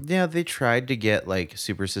Yeah, they tried to get like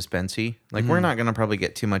super suspensey. Like we're not gonna probably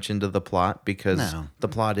get too much into the plot because No. the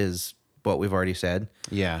plot is what we've already said.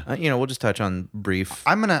 yeah. We'll just touch on brief.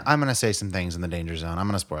 I'm gonna say some things in the danger zone. I'm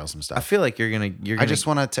gonna spoil some stuff. I feel like you're gonna. I just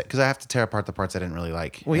want to, because I have to tear apart the parts I didn't really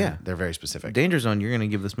like. Well, and yeah. they're very specific. Danger Zone. You're gonna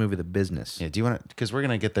give this movie the business. Yeah. Do you want to? Because we're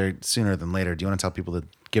gonna get there sooner than later. Do you want to tell people to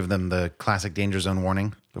give them the classic danger zone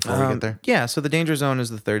warning before we get there? Yeah, so the Danger Zone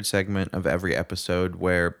is the third segment of every episode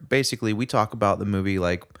where basically we talk about the movie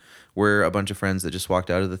like we're a bunch of friends that just walked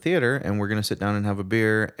out of the theater and we're going to sit down and have a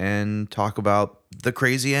beer and talk about the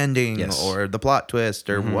crazy ending Yes. or the plot twist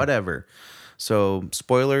or whatever. So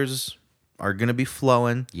spoilers are going to be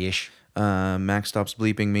flowing. Yeesh. Max stops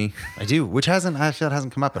bleeping me. I do, which hasn't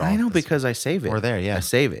come up at all. I know This- because I save it. Or there, yeah. I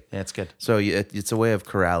save it. Yeah, it's good. So it's a way of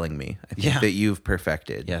corralling me. I think Yeah. that you've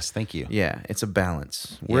perfected. Yes, thank you. Yeah, it's a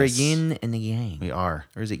balance. We're Yes. a yin and a yang. We are.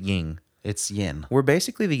 Or is it yin? It's yin. We're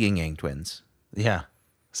basically the yin yang twins. Yeah,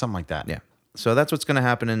 something like that. Yeah. So that's what's going to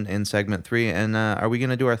happen in segment 3. And are we going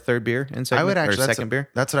to do our third beer in segment I would actually. or That's second beer?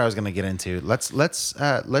 That's what I was going to get into.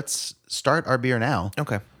 Let's start our beer now.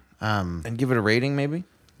 Okay. And give it a rating, maybe.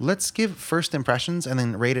 Let's give first impressions and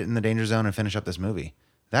then rate it in the danger zone and finish up this movie.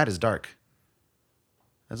 That is dark.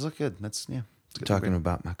 That's look good. That's yeah. It's good. Talking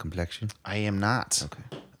about my complexion. I am not.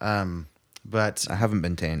 Okay. But I haven't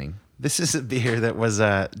been tanning. this is a beer that was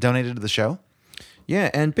donated to the show. Yeah,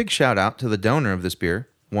 and big shout out to the donor of this beer,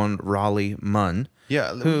 one Raleigh Munn.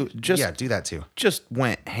 Yeah. Who just do that too. just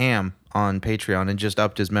went ham on Patreon and just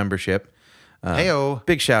upped his membership. Heyo.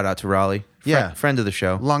 Big shout out to Raleigh. Yeah. Friend of the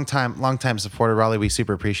show. Long time supporter, Raleigh. We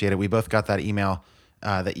super appreciate it. We both got that email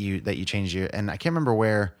that you changed your, and I can't remember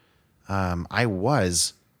where I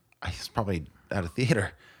was. I was probably at a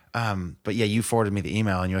theater. But yeah, you forwarded me the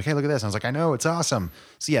email and you're like, hey, look at this. And I was like, I know, it's awesome.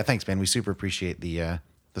 So yeah, thanks, man. We super appreciate the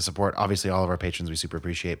support. Obviously, all of our patrons we super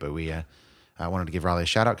appreciate, but we wanted to give Raleigh a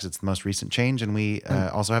shout out because it's the most recent change, and we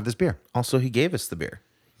also have this beer. Also, he gave us the beer.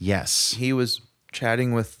 Yes. He was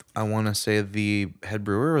chatting with, I want to say, the head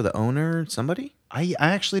brewer or the owner, somebody. I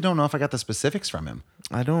actually don't know if I got the specifics from him.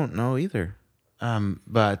 I don't know either.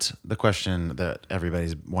 But the question that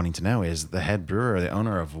everybody's wanting to know is the head brewer or the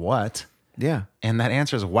owner of what? Yeah. And that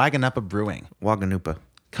answer is Waganuppa Brewing. Waganupa.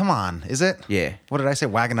 Come on, is it? Yeah. What did I say?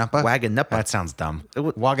 Waganuppa? Waganuppa. That sounds dumb.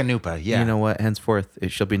 wa- Waganuppa, yeah. You know what? Henceforth,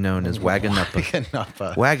 it shall be known as Waganuppa.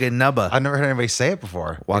 Waganuppa. Waganuppa. I've never heard anybody say it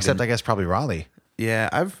before. Except I guess probably Raleigh. Yeah,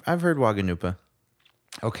 I've heard Waganupa.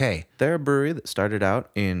 Okay. They're a brewery that started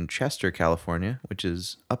out in Chester, California, which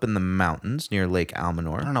is up in the mountains near Lake I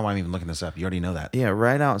Almanor. don't know why I'm even looking this up. You already know that. Yeah,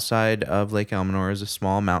 right outside of Lake Almanor is a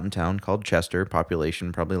small mountain town called Chester,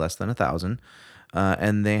 population probably less than 1,000.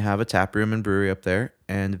 And they have a tap room and brewery up there.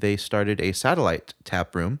 And they started a satellite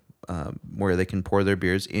tap room where they can pour their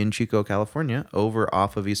beers in Chico, California, over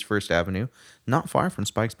off of East First Avenue, not far from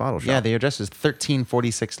Spike's Bottle Shop. Yeah, the address is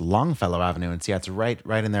 1346 Longfellow Avenue. And see, it's right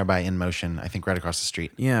in there by In Motion, I think right across the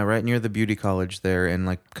street. Yeah, right near the beauty college there, and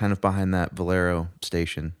like kind of behind that Valero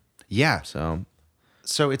station. Yeah.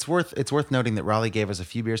 So it's worth noting that Raleigh gave us a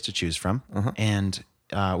few beers to choose from. And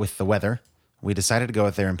with the weather, we decided to go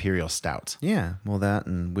with their Imperial Stout. yeah, well that,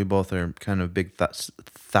 and we both are kind of big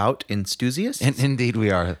Thout enthusiasts. And indeed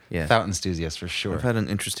we are. Yeah. Stout enthusiasts for sure. We've had an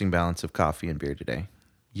interesting balance of coffee and beer today.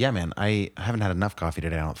 Yeah, man. I haven't had enough coffee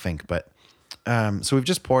today, I don't think. But so we've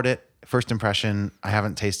just poured it. First impression, I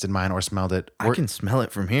haven't tasted mine or smelled it. I can smell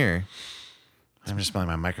it from here. I'm just smelling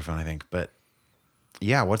my microphone, I think. But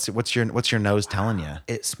yeah, what's your nose telling you?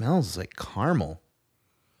 It smells like caramel.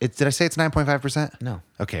 Did I say it's 9.5%? No.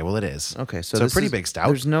 Okay, well it is. Okay, so a this pretty is- big stout.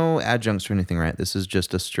 There's no adjuncts or anything, right? This is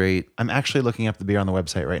just a straight. I'm actually looking up the beer on the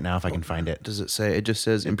website right now if I can find it. Does it say? It just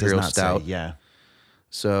says It does Imperial not say, Stout. yeah.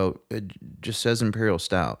 So it just says Imperial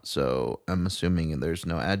Stout. So I'm assuming there's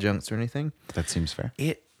no adjuncts or anything. That seems fair.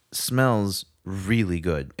 It smells really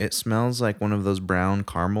good. It smells like one of those brown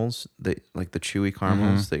caramels, like the chewy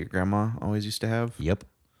caramels that your grandma always used to have. Yep.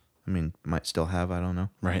 I mean, might still have. I don't know.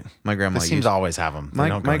 Right. My grandma This seems used. to always have them.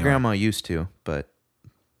 My grandma used to, but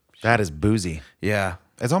That is boozy. yeah,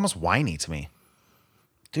 It's almost winey to me.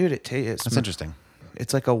 dude, it tastes. That's interesting.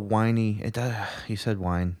 It's like a winey. You said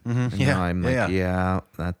wine. And Yeah, now I'm like, yeah. yeah,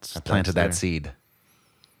 that's I planted that's that seed.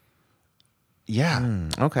 Yeah.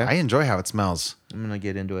 Okay, I enjoy how it smells. I'm gonna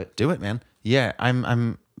get into it. Do it, man. Yeah,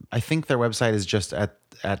 I think their website is just at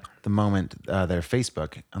the moment their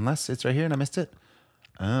Facebook, unless it's right here and I missed it.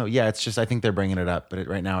 Oh yeah, it's just I think they're bringing it up, but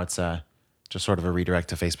right now it's just sort of a redirect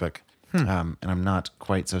to Facebook. And I'm not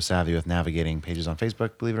quite so savvy with navigating pages on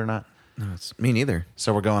Facebook, believe it or not. No, it's me neither.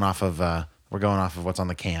 So we're going off of We're going off of what's on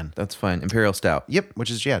the can. That's fine. Imperial Stout. Yep,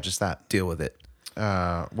 which is just that. Deal with it.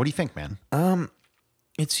 What do you think, man?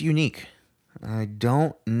 It's unique. I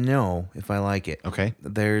don't know if I like it. Okay.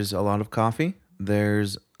 There's a lot of coffee.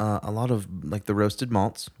 There's a lot of like the roasted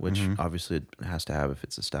malts, which obviously it has to have if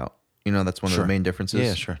it's a stout. You know, that's one of Sure. the main differences.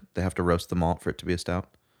 Yeah, sure. They have to roast the malt for it to be a stout.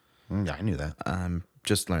 Yeah, I knew that.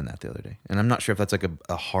 Just learned that the other day. And I'm not sure if that's like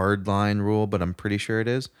a hard line rule, but I'm pretty sure it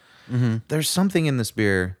is. There's something in this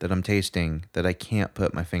beer that I'm tasting that I can't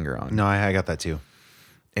put my finger on. No, I got that too.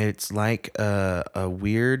 It's like a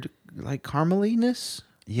weird, like carameliness.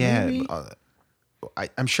 Yeah, maybe?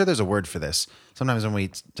 I'm sure there's a word for this. Sometimes when we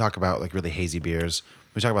talk about like really hazy beers,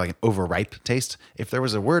 we talk about like an overripe taste. If there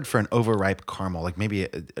was a word for an overripe caramel, like maybe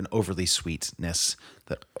an overly sweetness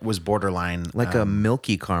that was borderline, Like a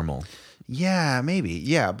milky caramel. yeah, maybe,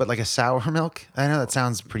 yeah, but like a sour milk. I know that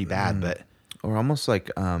sounds pretty bad, but Or almost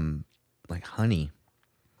like honey.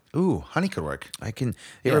 ooh, honey could work. It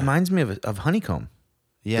Yeah. reminds me of honeycomb.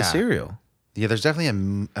 Yeah, The cereal. Yeah, there's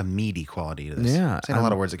definitely a meaty quality to this. Yeah, saying a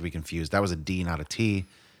lot of words that could be confused. That was a D, not a T.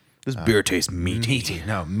 This beer tastes Meaty,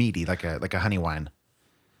 no, meaty, like a honey wine.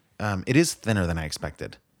 It is thinner than I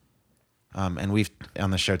expected, and we've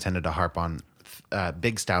on the show tended to harp on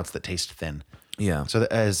big stouts that taste thin. Yeah. So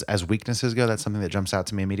as weaknesses go, that's something that jumps out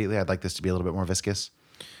to me immediately. I'd like this to be a little bit more viscous.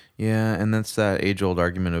 Yeah, and that's that age-old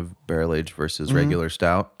argument of barrel-aged versus regular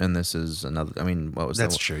stout, and this is another. I mean, what was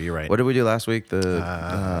That's that? true, you're right. What did we do last week? The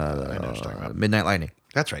I know what you're talking about. Midnight Lightning.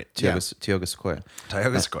 That's right. Tioga Sequoia.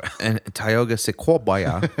 Tioga Sequoia. And Tioga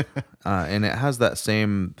Sequoia, and it has that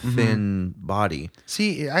same thin body.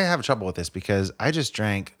 See, I have trouble with this because I just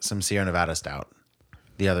drank some Sierra Nevada stout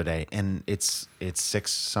the other day, and it's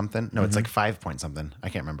 6 something. No, it's like 5 point something. I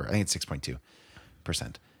can't remember. I think it's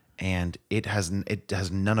 6.2%, and it has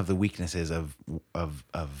none of the weaknesses of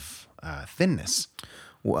thinness.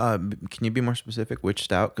 Can you be more specific? Which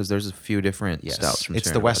stout? Because there's a few different Yes, stouts from it's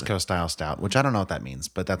Sierra the West Nevada. Coast style stout, which I don't know what that means,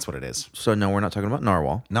 but that's what it is. So no, we're not talking about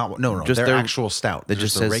Narwhal. No, Just their their- actual stout. that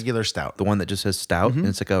Just just a says- regular stout. The one that just says stout, and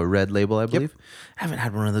it's like a red label, I believe. I haven't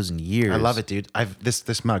had one of those in years. I love it, dude. I've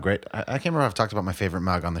this mug, right? I can't remember if I've talked about my favorite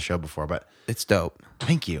mug on the show before, but It's dope.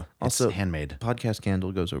 thank you. Also, It's handmade. Podcast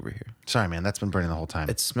candle goes over here. Sorry, man. That's been burning the whole time.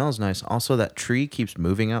 It smells nice. Also, that tree keeps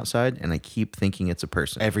moving outside, and I keep thinking it's a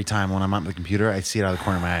person. Every time when I'm on the computer, I see it out of the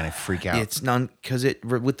corner of my eye and I freak out. It's non because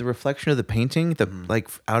with the reflection of the painting, like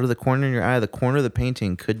out of the corner in your eye, the corner of the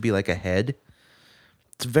painting could be like a head.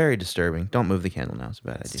 It's very disturbing. Don't move the candle now. It's a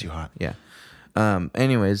bad idea. too hot. Yeah.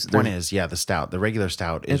 Anyways, Point is, yeah, the stout, the regular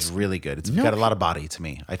stout is really good. It's got a lot of body to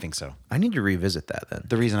me. I think so. I need to revisit that then.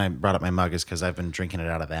 The reason I brought up my mug is because I've been drinking it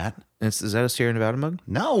out of that. Is that a Sierra Nevada mug?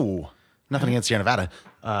 No, nothing against Sierra Nevada,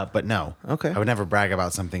 but no. Okay. I would never brag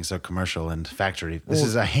about something so commercial and factory. This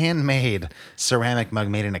is a handmade ceramic mug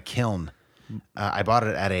made in a kiln. I bought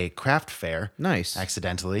it at a craft fair. Nice.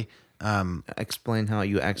 Accidentally. Explain how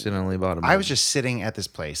you accidentally bought a mug. I was just sitting at this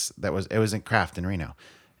place it was in Craft in Reno,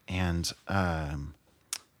 and I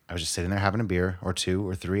was just sitting there having a beer or 2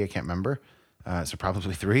 or 3, I can't remember, so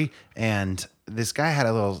probably 3. And this guy had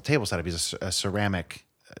a little table set up. He's a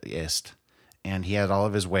ceramicist, and he had all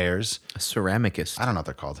of his wares. a ceramicist. I don't know what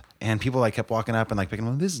they're called. And people like kept walking up and like picking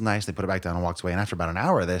them. This is nice. They put it back down and walked away. And after about an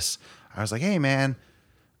hour of this, I was like, "Hey man,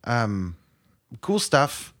 cool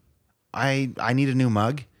stuff. I need a new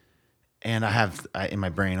mug." And I have in my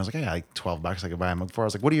brain, I was like, "Hey, like $12 I could buy a mug for." I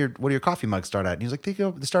was like, "What do your coffee mugs start at?" And he was like,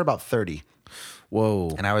 "They start about 30."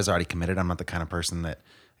 Whoa. And I was already committed. I'm not the kind of person that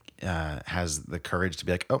has the courage to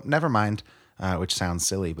be like, "Oh, never mind," which sounds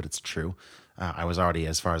silly, but it's true. I was already,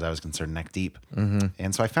 as far as I was concerned, neck deep.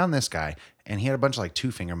 And so I found this guy, and he had a bunch of like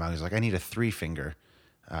 2-finger mugs. Like, I need a 3-finger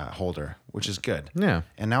holder, which is good. Yeah.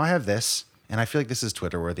 And now I have this, and I feel like this is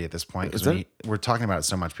Twitter worthy at this point because we're talking about it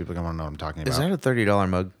so much, people are going to want to know what I'm talking about. Is that a $30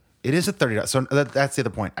 mug? It is a $30. So that's the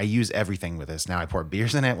other point. I use everything with this. Now I pour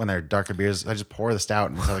beers in it when they're darker beers. I just pour the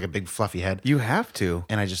stout and it's like a big fluffy head. You have to.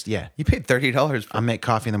 And I just, You paid $30 for I make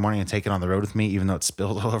coffee in the morning and take it on the road with me, even though it's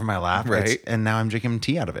spilled all over my lap. Right. And now I'm drinking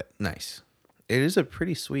tea out of it. Nice. It is a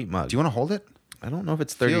pretty sweet mug. Do you want to hold it? I don't know if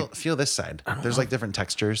it's 30. Feel this side. There's like different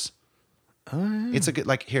textures. It's a good,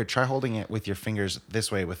 like, here, try holding it with your fingers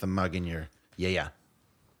this way with the mug in your, yeah.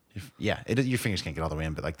 Your fingers can't get all the way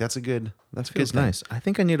in, but like, that's a good, That good feels thing. nice. I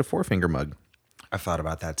think I need a 4-finger mug. I've thought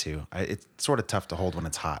about that too. It's sort of tough to hold when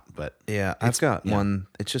it's hot, but Yeah, I've got one.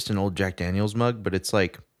 It's just an old Jack Daniels mug, but it's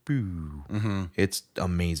like, it's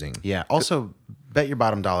amazing. yeah. Also, bet your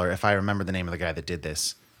bottom dollar, if I remember the name of the guy that did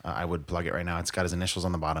this, I would plug it right now. It's got his initials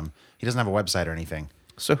on the bottom. He doesn't have a website or anything.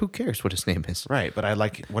 So who cares what his name is? Right, but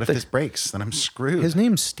what if this breaks? Then I'm screwed. His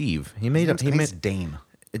name's Steve. He made I up. He think made it's Dane.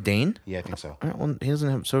 Dane? Yeah, I think so. All right, well, he doesn't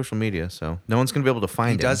have social media, so no one's going to be able to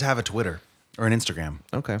find He him. does have a Twitter or an Instagram.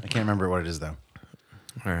 Okay. I can't remember what it is, though.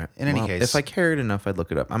 All right. In any case. If I cared enough, I'd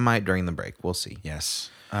look it up. I might during the break. We'll see. Yes.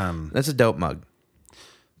 That's a dope mug.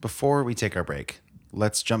 Before we take our break,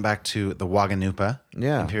 let's jump back to the Waganupa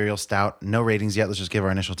Imperial Stout. No ratings yet. Let's just give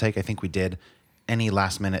our initial take. I think we did. Any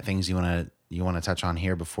last minute things you want to touch on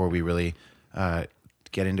here before we really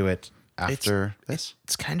get into it after this?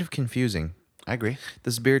 It's kind of confusing. I agree.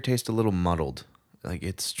 This beer tastes a little muddled. Like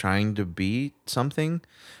it's trying to be something.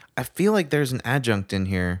 I feel like there's an adjunct in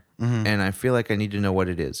here, and I feel like I need to know what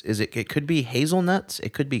it is. It could be hazelnuts.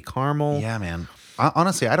 It could be caramel. Yeah, man.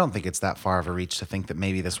 Honestly, I don't think it's that far of a reach to think that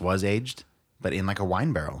maybe this was aged, but in like a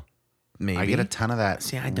wine barrel. Maybe. I get a ton of that.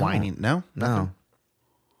 See, I don't. Winey. No? Nothing? No.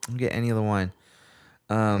 I don't get any of the wine.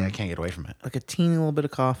 Yeah, I can't get away from it. Like a teeny little bit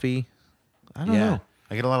of coffee. I don't know.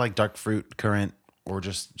 I get a lot of like dark fruit, currant, or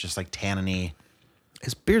just like tanniny.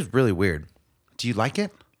 This beer's really weird. Do you like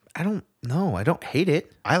it? I don't know. I don't hate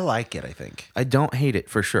it. I like it, I think. I don't hate it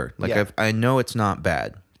for sure. Like Yeah. I know it's not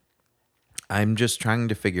bad. I'm just trying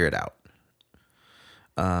to figure it out.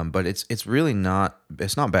 But it's really not.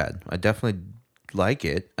 It's not bad. I definitely like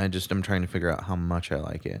it. I'm trying to figure out how much I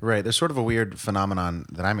like it. Right. There's sort of a weird phenomenon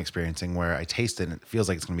that I'm experiencing where I taste it and it feels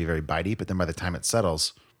like it's going to be very bitey, but then by the time it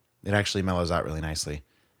settles, it actually mellows out really nicely.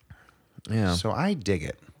 Yeah. So I dig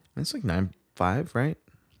it. It's like 9.5, right?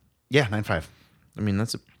 Yeah, 9.5. I mean,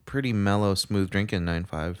 that's a pretty mellow, smooth drinking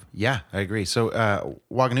 9.5. Yeah, I agree. So,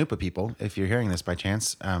 Waganupa people, if you're hearing this by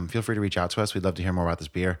chance, feel free to reach out to us. We'd love to hear more about this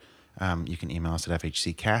beer. You can email us at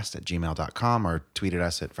fhccast@gmail.com or tweet at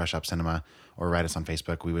us at Fresh Hop Cinema or write us on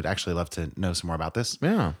Facebook. We would actually love to know some more about this.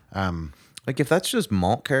 Yeah. Like if that's just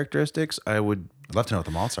malt characteristics, I would. I'd love to know what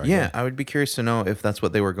the malts are. Yeah, I would be curious to know if that's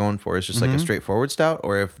what they were going for. It's just like a straightforward stout,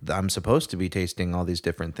 or if I'm supposed to be tasting all these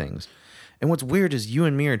different things. And what's weird is you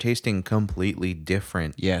and me are tasting completely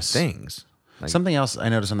different things. Like, Something else I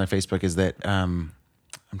noticed on their Facebook is that I'm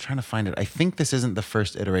trying to find it. I think this isn't the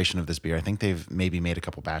first iteration of this beer. I think they've maybe made a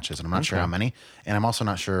couple batches, and I'm not sure how many. And I'm also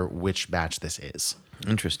not sure which batch this is.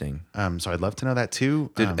 interesting. So I'd love to know that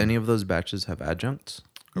too. Did any of those batches have adjuncts?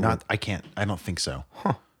 I can't. I don't think so.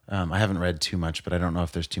 Huh. I haven't read too much, but I don't know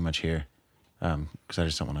if there's too much here because I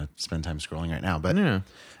just don't want to spend time scrolling right now. But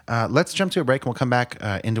let's jump to a break and we'll come back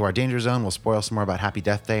into our danger zone. We'll spoil some more about Happy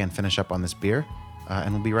Death Day and finish up on this beer,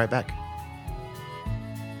 and we'll be right back.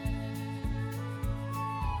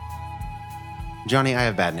 Johnny, I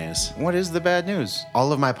have bad news. What is the bad news?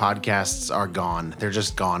 All of my podcasts are gone. They're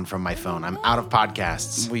just gone from my phone. I'm out of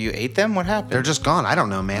podcasts. Well, you ate them? What happened? They're just gone. I don't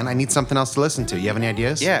know, man. I need something else to listen to. You have any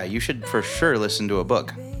ideas? Yeah, you should for sure listen to a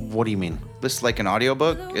book. What do you mean? This like an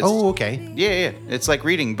audiobook. It's, Oh, okay. Yeah. It's like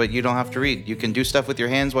reading, but you don't have to read. You can do stuff with your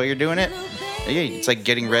hands while you're doing it. Yeah, it's like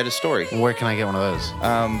getting read a story. Where can I get one of those?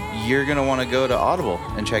 You're going to want to go to Audible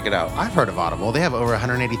and check it out. I've heard of Audible. They have over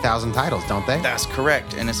 180,000 titles, don't they? That's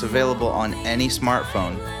correct, and it's available on any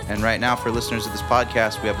smartphone. And right now, for listeners of this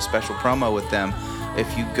podcast, we have a special promo with them.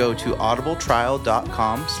 If you go to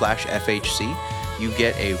audibletrial.com/FHC, you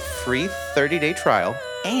get a free 30-day trial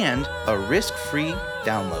and a risk-free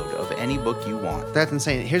download of any book you want. That's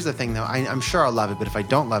insane. Here's the thing, though. I'm sure I'll love it, but if I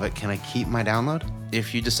don't love it, can I keep my download?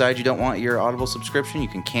 If you decide you don't want your Audible subscription, you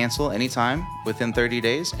can cancel anytime within 30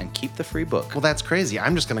 days and keep the free book. Well, that's crazy.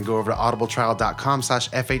 I'm just going to go over to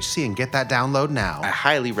audibletrial.com/FHC and get that download now. I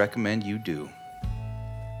highly recommend you do.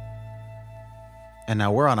 And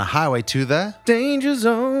now we're on a highway to the Danger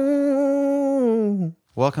Zone.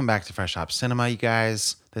 Welcome back to Fresh Hop Cinema, you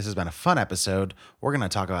guys. This has been a fun episode. We're going to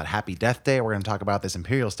talk about Happy Death Day. We're going to talk about this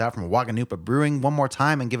Imperial Stout from Waganupa Brewing one more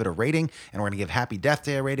time and give it a rating. And we're going to give Happy Death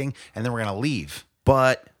Day a rating. And then we're going to leave.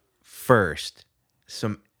 But first,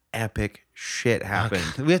 some epic shit happened.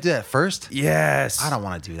 We have to do that first? Yes. I don't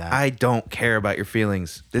want to do that. I don't care about your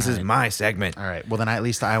feelings. This is my segment. All right. Well, then at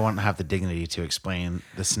least I won't have the dignity to explain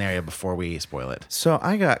the scenario before we spoil it. So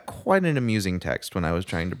I got quite an amusing text when I was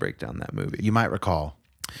trying to break down that movie. You might recall.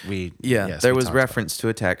 There was reference to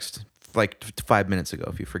a text like 5 minutes ago.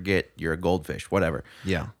 If you forget, you're a goldfish, whatever.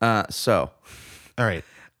 Yeah. So All right.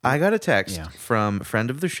 I got a text from a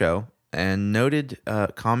friend of the show and noted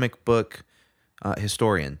comic book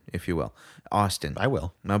historian, if you will, Austin. I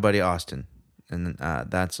will. My buddy Austin. And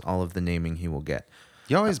that's all of the naming he will get.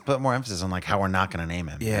 You always put more emphasis on like how we're not going to name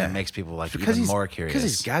him. Yeah. And it makes people like even more curious. Because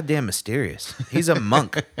he's goddamn mysterious. He's a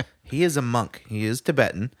monk. He is a monk. He is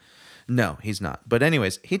Tibetan. No, he's not. But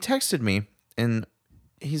anyways, he texted me, and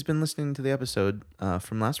he's been listening to the episode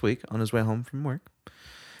from last week on his way home from work.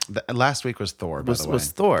 Last week was Thor, by the way.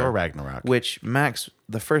 Was Thor. Thor Ragnarok. Which Max,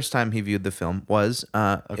 the first time he viewed the film was,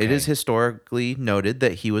 it Okay. is historically noted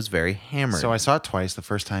that he was very hammered. So I saw it twice. The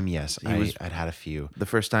first time, yes, was- I'd had a few. the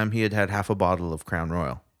first time he had half a bottle of Crown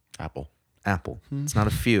Royal. Apple. It's not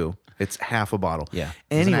a few. It's half a bottle. Yeah,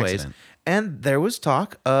 it was an Anyways, accident. and there was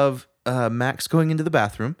talk of Max going into the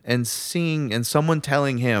bathroom and someone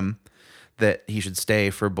telling him that he should stay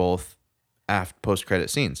for both post-credit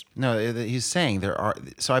scenes. No, he's saying there are.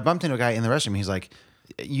 So I bumped into a guy in the restroom. He's like,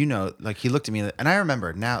 like he looked at me, and I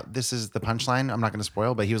remember now. This is the punchline. I'm not going to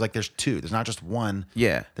spoil, but he was like, "There's two. There's not just one.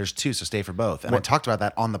 Yeah. There's two. So stay for both." And I talked about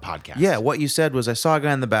that on the podcast. Yeah, what you said was I saw a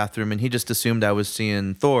guy in the bathroom and he just assumed I was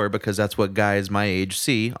seeing Thor because that's what guys my age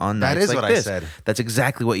see on That nights is like what I this. said. That's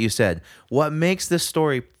exactly what you said. What makes this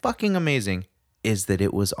story fucking amazing is that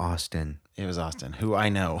it was Austin, It was Austin, who I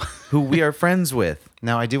know. who we are friends with.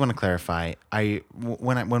 Now I do want to clarify.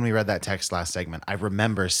 When we read that text last segment, I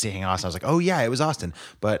remember seeing Austin. I was like, "Oh yeah, it was Austin."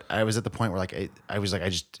 But I was at the point where like I was like, I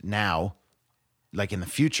just now, like in the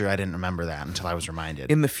future, I didn't remember that until I was reminded.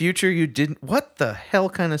 In the future, you didn't. What the hell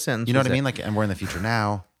kind of sentence? You know was what I mean? that? Like, and we're in the future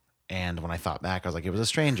now. And when I thought back, I was like, it was a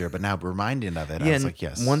stranger. But now reminded of it, I was and like,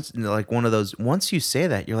 yes, Once, like one of those. Once you say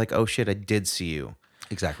that, you're like, "Oh shit, I did see you."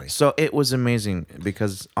 exactly. So it was amazing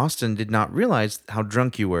because Austin did not realize how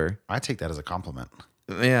drunk you were. I take that as a compliment.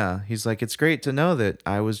 Yeah, he's like, it's great to know that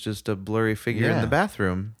I was just a blurry figure in Yeah. the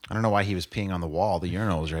bathroom. I don't know why he was peeing on the wall. The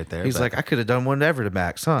urinal was right there. He's but- like, I could have done whatever to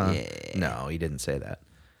Max, huh? No, he didn't say that.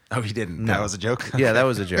 oh, he didn't. That was a joke. Yeah, that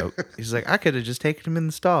was a joke. He's like, I could have just taken him in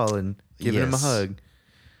the stall and given him a Yes. hug.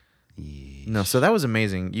 No, so that was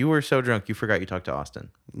amazing. You were so drunk, you forgot you talked to Austin.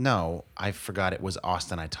 No, I forgot it was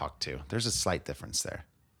Austin I talked to. There's a slight difference there.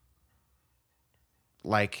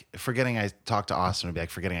 Like forgetting I talked to Austin would be like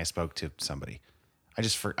forgetting I spoke to somebody.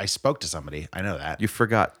 I spoke to somebody. I know that. You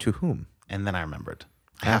forgot to whom? And then I remembered.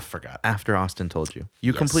 I half forgot. After Austin told you.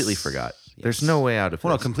 You completely forgot. There's Yes. no way out of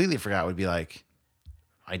Well, no, this. completely forgot would be like,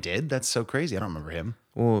 I did? That's so crazy. I don't remember him.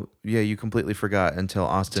 Well, yeah, you completely forgot until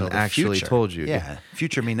Austin Till the actually future. told you. Yeah.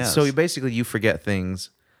 Future me knows. So basically, you forget things.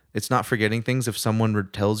 It's not forgetting things if someone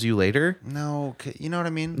tells you later. No, you know what I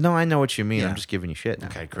mean? No, I know what you mean. Yeah. I'm just giving you shit now.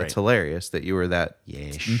 Okay, great. It's hilarious that you were that.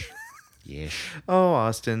 Yesh. Yesh. Oh,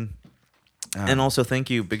 Austin. And also, thank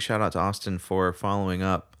you. Big shout out to Austin for following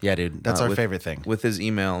up. Yeah, dude. That's our with- favorite thing. With his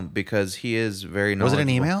email because he is very Was it an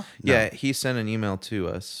knowledgeable. email? No. Yeah, he sent an email to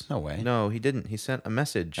us. No way. No, he didn't. He sent a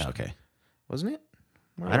message. Okay. Wasn't it?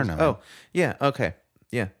 Where I don't was- know, Oh, man. yeah. Okay.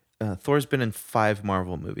 Yeah. Thor's been in 5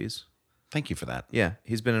 Marvel movies. Thank you for that. Yeah,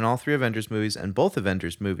 he's been in all 3 Avengers movies and both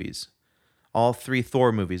Avengers movies. All 3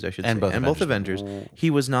 Thor movies, I should And say. both and both Avengers. Avengers. He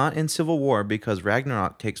was not in Civil War because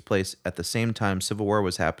Ragnarok takes place at the same time Civil War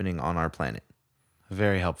was happening on our planet.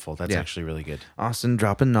 Very helpful. That's Yeah. actually really good. Austin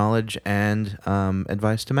dropping knowledge and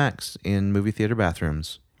advice to Max in movie theater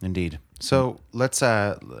bathrooms. Indeed. So let's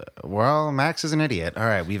well, Max is an idiot. All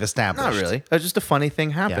right, we've established. Not really. Just a funny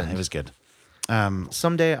thing happened. Yeah, it was good.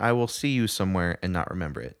 Someday I will see you somewhere and not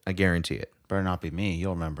remember it. I guarantee it. Better not be me.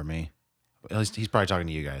 You'll remember me. At least he's probably talking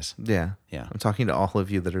to you guys. Yeah. Yeah. I'm talking to all of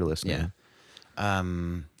you that are listening.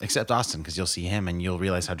 Except Austin, because you'll see him and you'll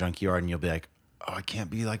realize how drunk you are, and you'll be like, "Oh, I can't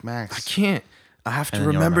be like Max." I can't. I have to And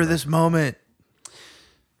then you'll remember remember. this moment.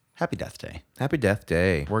 Happy Death Day. Happy Death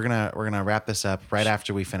Day. We're gonna wrap this up right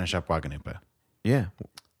after we finish up Waganupa. Yeah.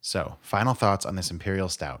 So, final thoughts on this Imperial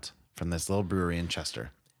Stout from this little brewery in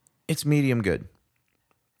Chester. It's medium good.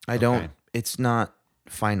 Okay. It's not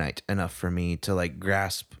finite enough for me to like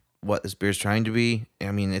grasp what this beer's trying to be.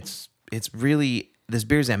 I mean, it's really, this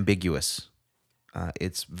beer's ambiguous.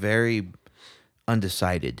 It's very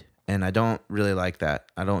undecided, and I don't really like that.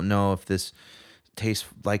 I don't know if this tastes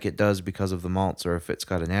like it does because of the malts or if it's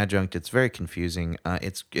got an adjunct. It's very confusing.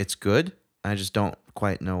 It's good. I just don't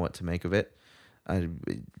quite know what to make of it.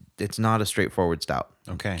 It's not a straightforward stout.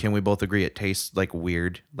 Okay. Can we both agree it tastes like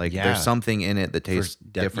weird? Like Yeah. there's something in it that tastes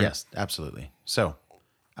different. Yes, absolutely. So,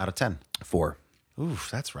 out of 10. 4. Oof,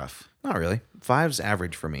 that's rough. Not really. 5's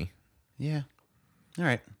average for me. Yeah. All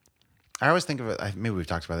right. I always think of it, maybe we've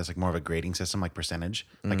talked about this, like more of a grading system, like percentage.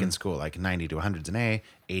 Like in school, like 90 to 100 is an A,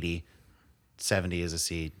 80, 70 is a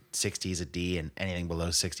C, 60 is a D, and anything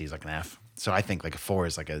below 60 is like an F. So I think like a 4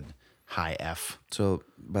 is like a high F. So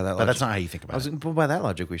by that, But that's not how you think about it. But by that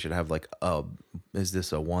logic, we should have like is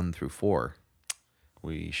this a 1 through 4?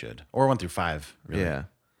 We should. Or 1 through 5, really. Yeah,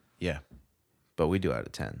 Yeah. but we do out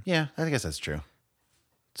of 10. Yeah, I guess that's true.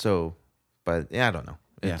 So, but yeah, I don't know.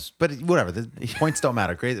 Yeah. But whatever. The points don't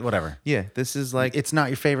matter. Great, whatever. Yeah, this is like It's not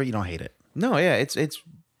your favorite. You don't hate it. no, yeah, it's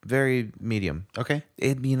very medium. Okay.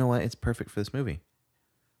 You know what? It's perfect for this movie.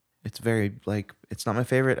 It's very like it's not my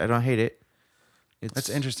favorite. I don't hate it. That's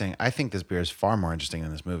interesting. I think this beer is far more interesting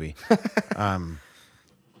than this movie.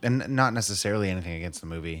 And not necessarily anything against the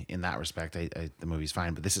movie in that respect. The movie's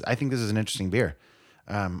fine, but I think this is an interesting beer.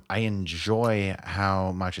 I enjoy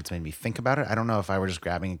how much it's made me think about it. I don't know if I were just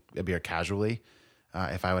grabbing a beer casually,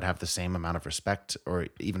 if I would have the same amount of respect or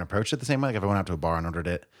even approach it the same way. Like if I went out to a bar and ordered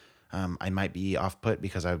it, I might be off-put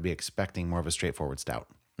because I would be expecting more of a straightforward stout.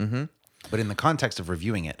 Mm-hmm. But in the context of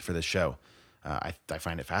reviewing it for this show, I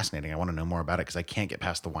find it fascinating. I want to know more about it because I can't get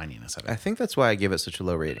past the whininess of it. I think that's why I give it such a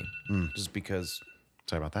low rating. Just because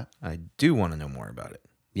Sorry about that. I do want to know more about it.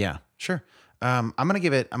 Yeah, sure. I'm gonna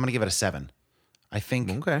give it a 7. I think.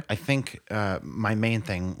 Okay. I think my main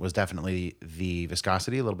thing was definitely the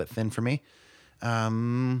viscosity, a little bit thin for me,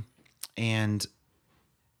 and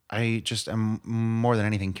I just am more than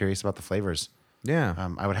anything curious about the flavors. Yeah.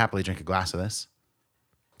 I would happily drink a glass of this.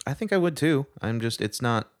 I think I would too. It's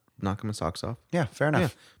not knocking my socks off. Yeah, fair enough. Yeah.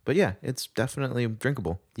 But yeah, it's definitely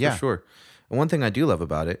drinkable. Yeah. For sure. And one thing I do love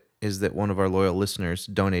about it is that one of our loyal listeners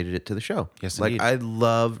donated it to the show. Yes, like indeed. I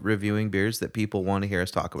love reviewing beers that people want to hear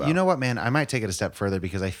us talk about. You know what, man? I might take it a step further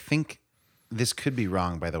because I think this could be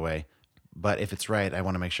wrong, by the way. But if it's right, I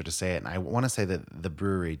want to make sure to say it. And I want to say that the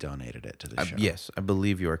brewery donated it to the show. Yes, I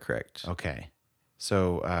believe you are correct. Okay.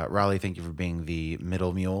 So, Raleigh, thank you for being the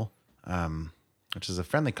middle mule, which is a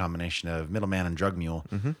friendly combination of middleman and drug mule.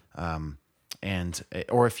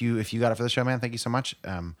 Or if you got it for the show, man, thank you so much.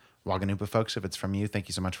 Waganupa folks, if it's from you, thank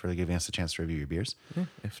you so much for giving us a chance to review your beers. Yeah,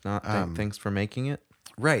 if not, thanks for making it.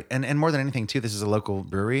 Right, and more than anything too, this is a local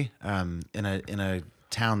brewery in a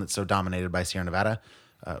town that's so dominated by Sierra Nevada,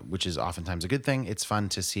 which is oftentimes a good thing. It's fun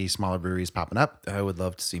to see smaller breweries popping up. I would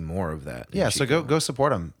love to see more of that. Yeah, so go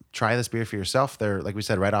support them. Try this beer for yourself. They're, like we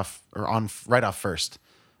said, right off first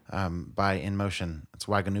by In Motion. It's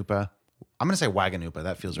Waganupa. I'm gonna say Waganupa.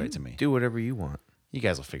 That feels right to me. Do whatever you want. You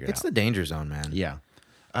guys will figure it It's out. the danger zone, man. Yeah.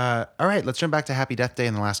 All right, let's jump back to Happy Death Day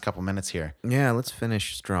in the last couple minutes here. Yeah, let's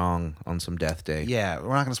finish strong on some Death Day. Yeah,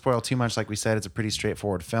 we're not going to spoil too much. Like we said, it's a pretty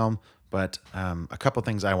straightforward film, but a couple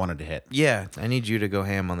things I wanted to hit. Yeah, I need you to go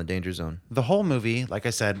ham on the danger zone. The whole movie, like I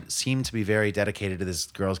said, seemed to be very dedicated to this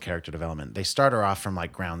girl's character development. They start her off from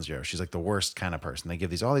like ground zero. She's like the worst kind of person. They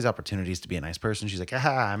give all these opportunities to be a nice person. She's like,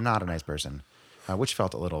 I'm not a nice person, which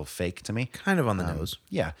felt a little fake to me. Kind of on the nose.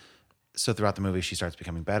 Yeah. So throughout the movie, she starts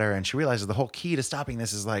becoming better, and she realizes the whole key to stopping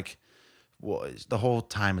this is like, well, the whole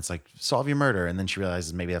time it's like, solve your murder. And then she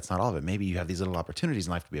realizes maybe that's not all of it. Maybe you have these little opportunities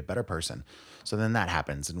in life to be a better person. So then that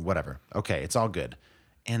happens and whatever. Okay, it's all good.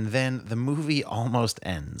 And then the movie almost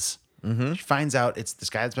ends. Mm-hmm. She finds out it's this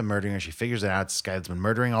guy that's been murdering her. She figures it out. It's this guy that's been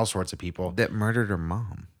murdering all sorts of people. That murdered her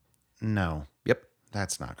mom. No, Yep.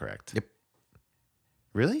 that's not correct. Yep.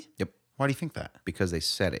 Really? Yep. Why do you think that? Because they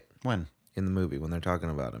said it When? in the movie when they're talking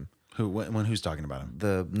about him. Who's talking about him?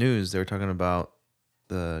 The news, they were talking about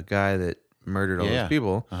the guy that murdered all Yeah. those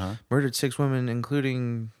people, Uh-huh. murdered 6 women,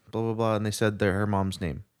 including blah, blah, blah. And they said her mom's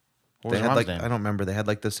name. What was They her had mom's like, name? I don't remember. They had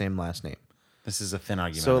like the same last name. This is a thin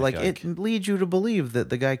argument. So I like feel it leads you to believe that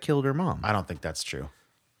the guy killed her mom. I don't think that's true.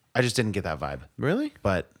 I just didn't get that vibe. Really?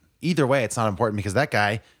 But either way, it's not important because that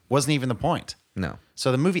guy wasn't even the point. No.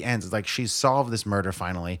 So the movie ends. It's like she's solved this murder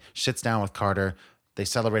finally. She sits down with Carter. They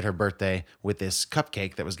celebrate her birthday with this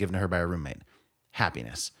cupcake that was given to her by her roommate.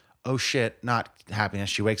 Happiness. Oh shit, not happiness.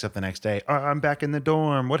 She wakes up the next day. Oh, I'm back in the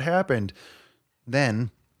dorm. What happened?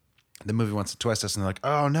 Then the movie wants to twist us and they're like,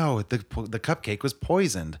 oh no, the cupcake was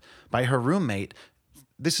poisoned by her roommate.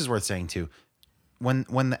 This is worth saying too. When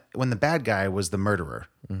the bad guy was the murderer,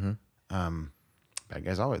 bad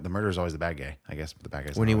guy's always the murderer's always the bad guy. I guess the bad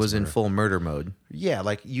guy's When he always was the in murderer. full murder mode. Yeah,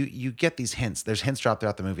 like you get these hints. There's hints dropped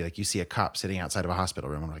throughout the movie. Like you see a cop sitting outside of a hospital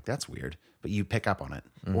room. I'm like, that's weird. But you pick up on it.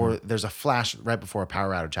 Or there's a flash right before a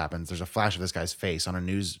power outage happens. There's a flash of this guy's face on a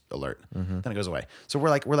news alert. Then it goes away. So we're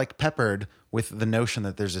like peppered with the notion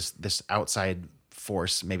that there's this outside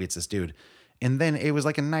force. Maybe it's this dude. And then it was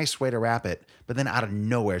like a nice way to wrap it. But then out of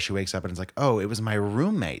nowhere, she wakes up and it's like, oh, it was my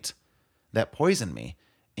roommate that poisoned me.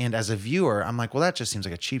 And as a viewer, I'm like, well, that just seems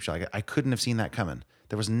like a cheap shot. Like, I couldn't have seen that coming.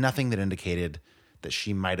 There was nothing that indicated that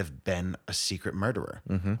she might have been a secret murderer.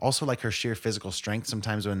 Also, like her sheer physical strength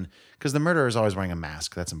sometimes because the murderer is always wearing a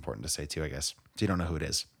mask. That's important to say too, I guess. So you don't know who it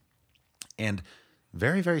is. And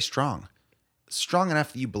very, very strong. Strong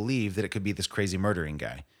enough that you believe that it could be this crazy murdering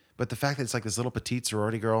guy. But the fact that it's like this little petite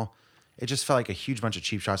sorority girl, it just felt like a huge bunch of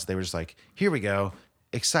cheap shots. They were just like, here we go.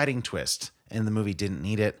 Exciting twist. And the movie didn't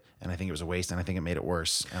need it. And I think it was a waste. And I think it made it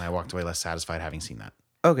worse. And I walked away less satisfied having seen that.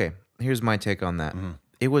 Okay, here's my take on that.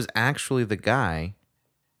 It was actually the guy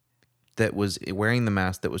that was wearing the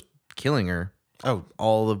mask that was killing her Oh,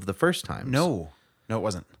 all of the first times. no, it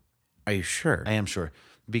wasn't. Are you sure? I am sure.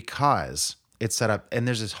 Because it's set up, and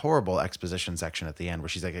there's this horrible exposition section at the end where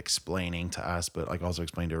she's like explaining to us, but like also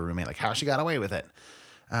explaining to her roommate like how she got away with it.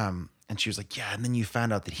 And she was like, yeah, and then you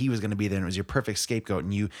found out that he was going to be there, and it was your perfect scapegoat.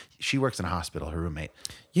 And she works in a hospital, her roommate.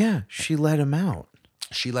 Yeah, she let him out.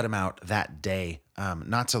 She let him out that day,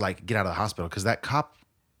 not to like get out of the hospital, because that cop.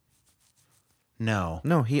 No,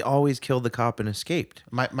 he always killed the cop and escaped.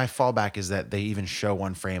 My fallback is that they even show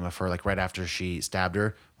one frame of her like right after she stabbed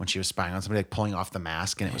her when she was spying on somebody, like pulling off the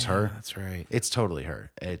mask, and it was her. That's right. It's totally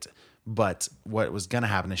her. But what was gonna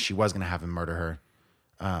happen is she was gonna have him murder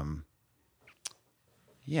her.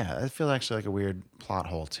 Yeah, I feel actually like a weird plot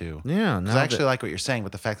hole too. Yeah, because I actually like what you're saying,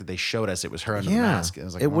 but the fact that they showed us it was her under the mask, it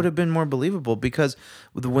was like, would have been more believable, because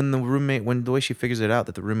when the way she figures it out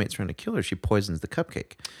that the roommate's trying to kill her, she poisons the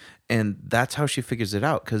cupcake, and that's how she figures it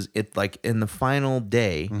out. Because it like in the final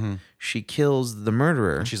day, she kills the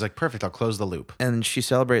murderer. And she's like, perfect, I'll close the loop. And she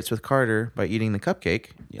celebrates with Carter by eating the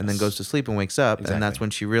cupcake, and then goes to sleep and wakes up, and that's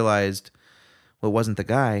when she realized, well, it wasn't the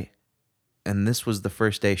guy. And this was the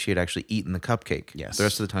first day she had actually eaten the cupcake. Yes. The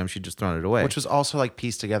rest of the time she'd just thrown it away. Which was also like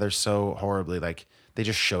pieced together so horribly. Like they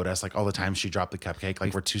just showed us like all the times she dropped the cupcake.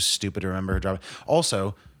 Like we're too stupid to remember her dropping.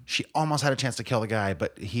 Also, she almost had a chance to kill the guy,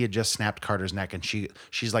 but he had just snapped Carter's neck, and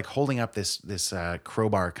she's like holding up this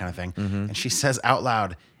crowbar kind of thing, and she says out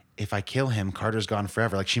loud, "If I kill him, Carter's gone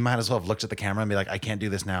forever." Like she might as well have looked at the camera and be like, "I can't do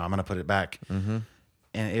this now. I'm gonna put it back." And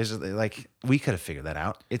it was like we could have figured that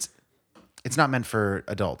out. It's not meant for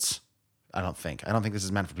adults. I don't think this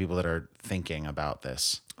is meant for people that are thinking about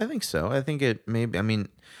this. I think so. I think it maybe. I mean,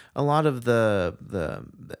 a lot of the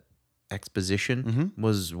exposition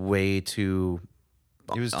was way too.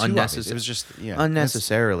 It was too unnecessary. obvious. It was just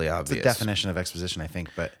unnecessarily it's obvious. the definition of exposition, I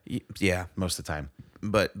think, but yeah, most of the time.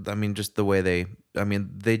 But I mean, just the way they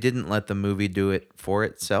didn't let the movie do it for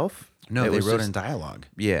itself. No, It they was wrote just- in dialogue.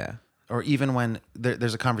 Yeah. Or even when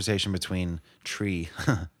there's a conversation between Tree,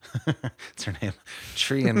 it's her name,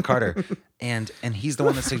 Tree and Carter, and he's the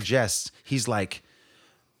one that suggests, he's like,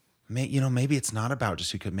 maybe it's not about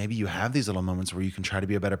just who could. Maybe you have these little moments where you can try to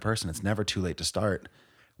be a better person. It's never too late to start,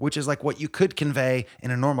 which is like what you could convey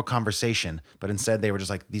in a normal conversation, but instead they were just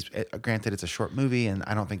like these. Granted, it's a short movie, and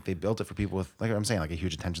I don't think they built it for people with, like I'm saying, like a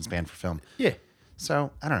huge attention span for film. Yeah.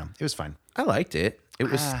 So I don't know. It was fine. I liked it. It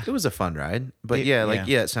was a fun ride. But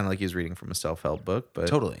it sounded like he was reading from a self-help book, but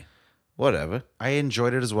Totally. whatever. I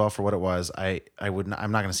enjoyed it as well for what it was. I'm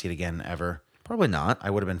not going to see it again ever. Probably not. I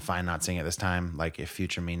would have been fine not seeing it this time. Like if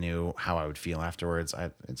future me knew how I would feel afterwards,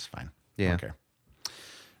 it's fine. I Yeah. don't care.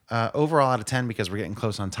 Overall out of 10, because we're getting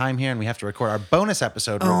close on time here and we have to record our bonus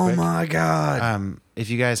episode real quick. my God. If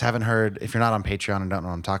you guys haven't heard, if you're not on Patreon and don't know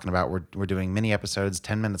what I'm talking about, we're doing mini episodes,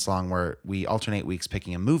 10 minutes long, where we alternate weeks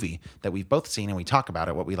picking a movie that we've both seen and we talk about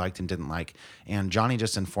it, what we liked and didn't like. And Johnny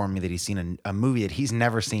just informed me that he's seen a movie that he's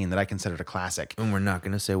never seen that I considered a classic. And we're not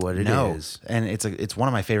going to say what it is. And it's one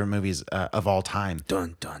of my favorite movies of all time.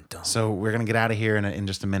 Dun, dun, dun. So we're going to get out of here in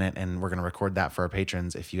just a minute, and we're going to record that for our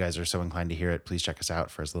patrons. If you guys are so inclined to hear it, please check us out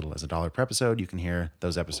for as little as $1 per episode. You can hear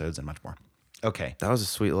those episodes and much more. Okay. That was a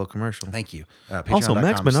sweet little commercial. Thank you. Also,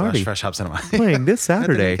 Max Minardi Fresh Hop Cinema. playing this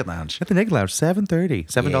Saturday At the Naked Lounge. At the Naked Lounge, 7:30.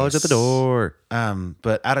 $7 at the door.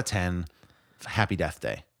 But out of 10, Happy Death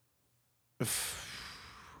Day.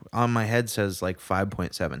 On my head says like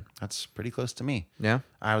 5.7. That's pretty close to me. Yeah.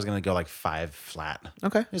 I was going to go like 5 flat.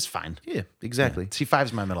 Okay. It's fine. Yeah, exactly. See,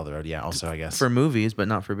 5's my middle of the road. Yeah, also, I guess. For movies, but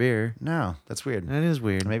not for beer. No, that's weird. That is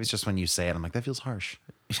weird. Maybe it's just when you say it, I'm like, that feels harsh.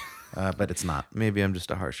 But it's not. Maybe I'm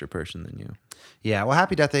just a harsher person than you. Yeah, well,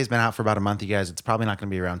 Happy Death Day has been out for about a month, you guys. It's probably not going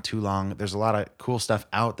to be around too long. There's a lot of cool stuff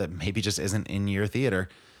out that maybe just isn't in your theater.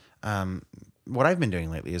 What I've been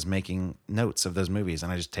doing lately is making notes of those movies,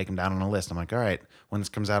 and I just take them down on a list. I'm like, all right, when this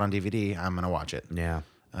comes out on DVD, I'm going to watch it. Yeah.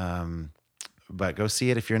 But go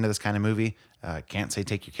see it if you're into this kind of movie. Can't say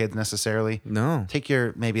take your kids necessarily. No. Take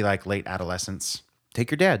your maybe like late adolescence. Take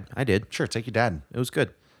your dad. I did. Sure, take your dad. It was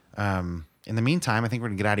good. In the meantime, I think we're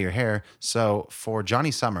going to get out of your hair. So for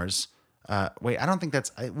Johnny Summers, wait, I don't think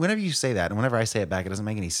that's, whenever you say that and whenever I say it back, it doesn't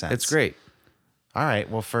make any sense. It's great. All right.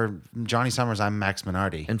 Well, for Johnny Summers, I'm Max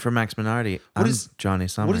Minardi. And for Max Minardi, I'm Johnny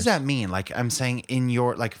Summers. What does that mean? Like I'm saying in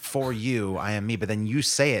your, like for you, I am me, but then you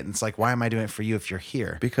say it and it's like, why am I doing it for you if you're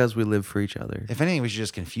here? Because we live for each other. If anything, we should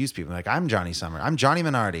just confuse people. Like I'm Johnny Summers. I'm Johnny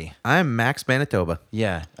Minardi. I'm Max Manitoba.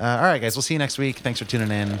 Yeah. All right, guys. We'll see you next week. Thanks for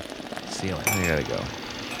tuning in. See you later. I gotta go.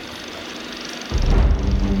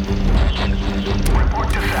 Report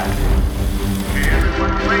to set.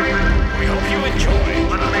 Everyone ready? We hope you enjoy.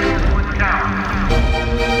 Let's make this one count.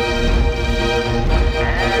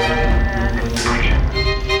 And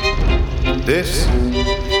action. This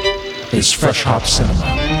is Fresh Hop Cinema.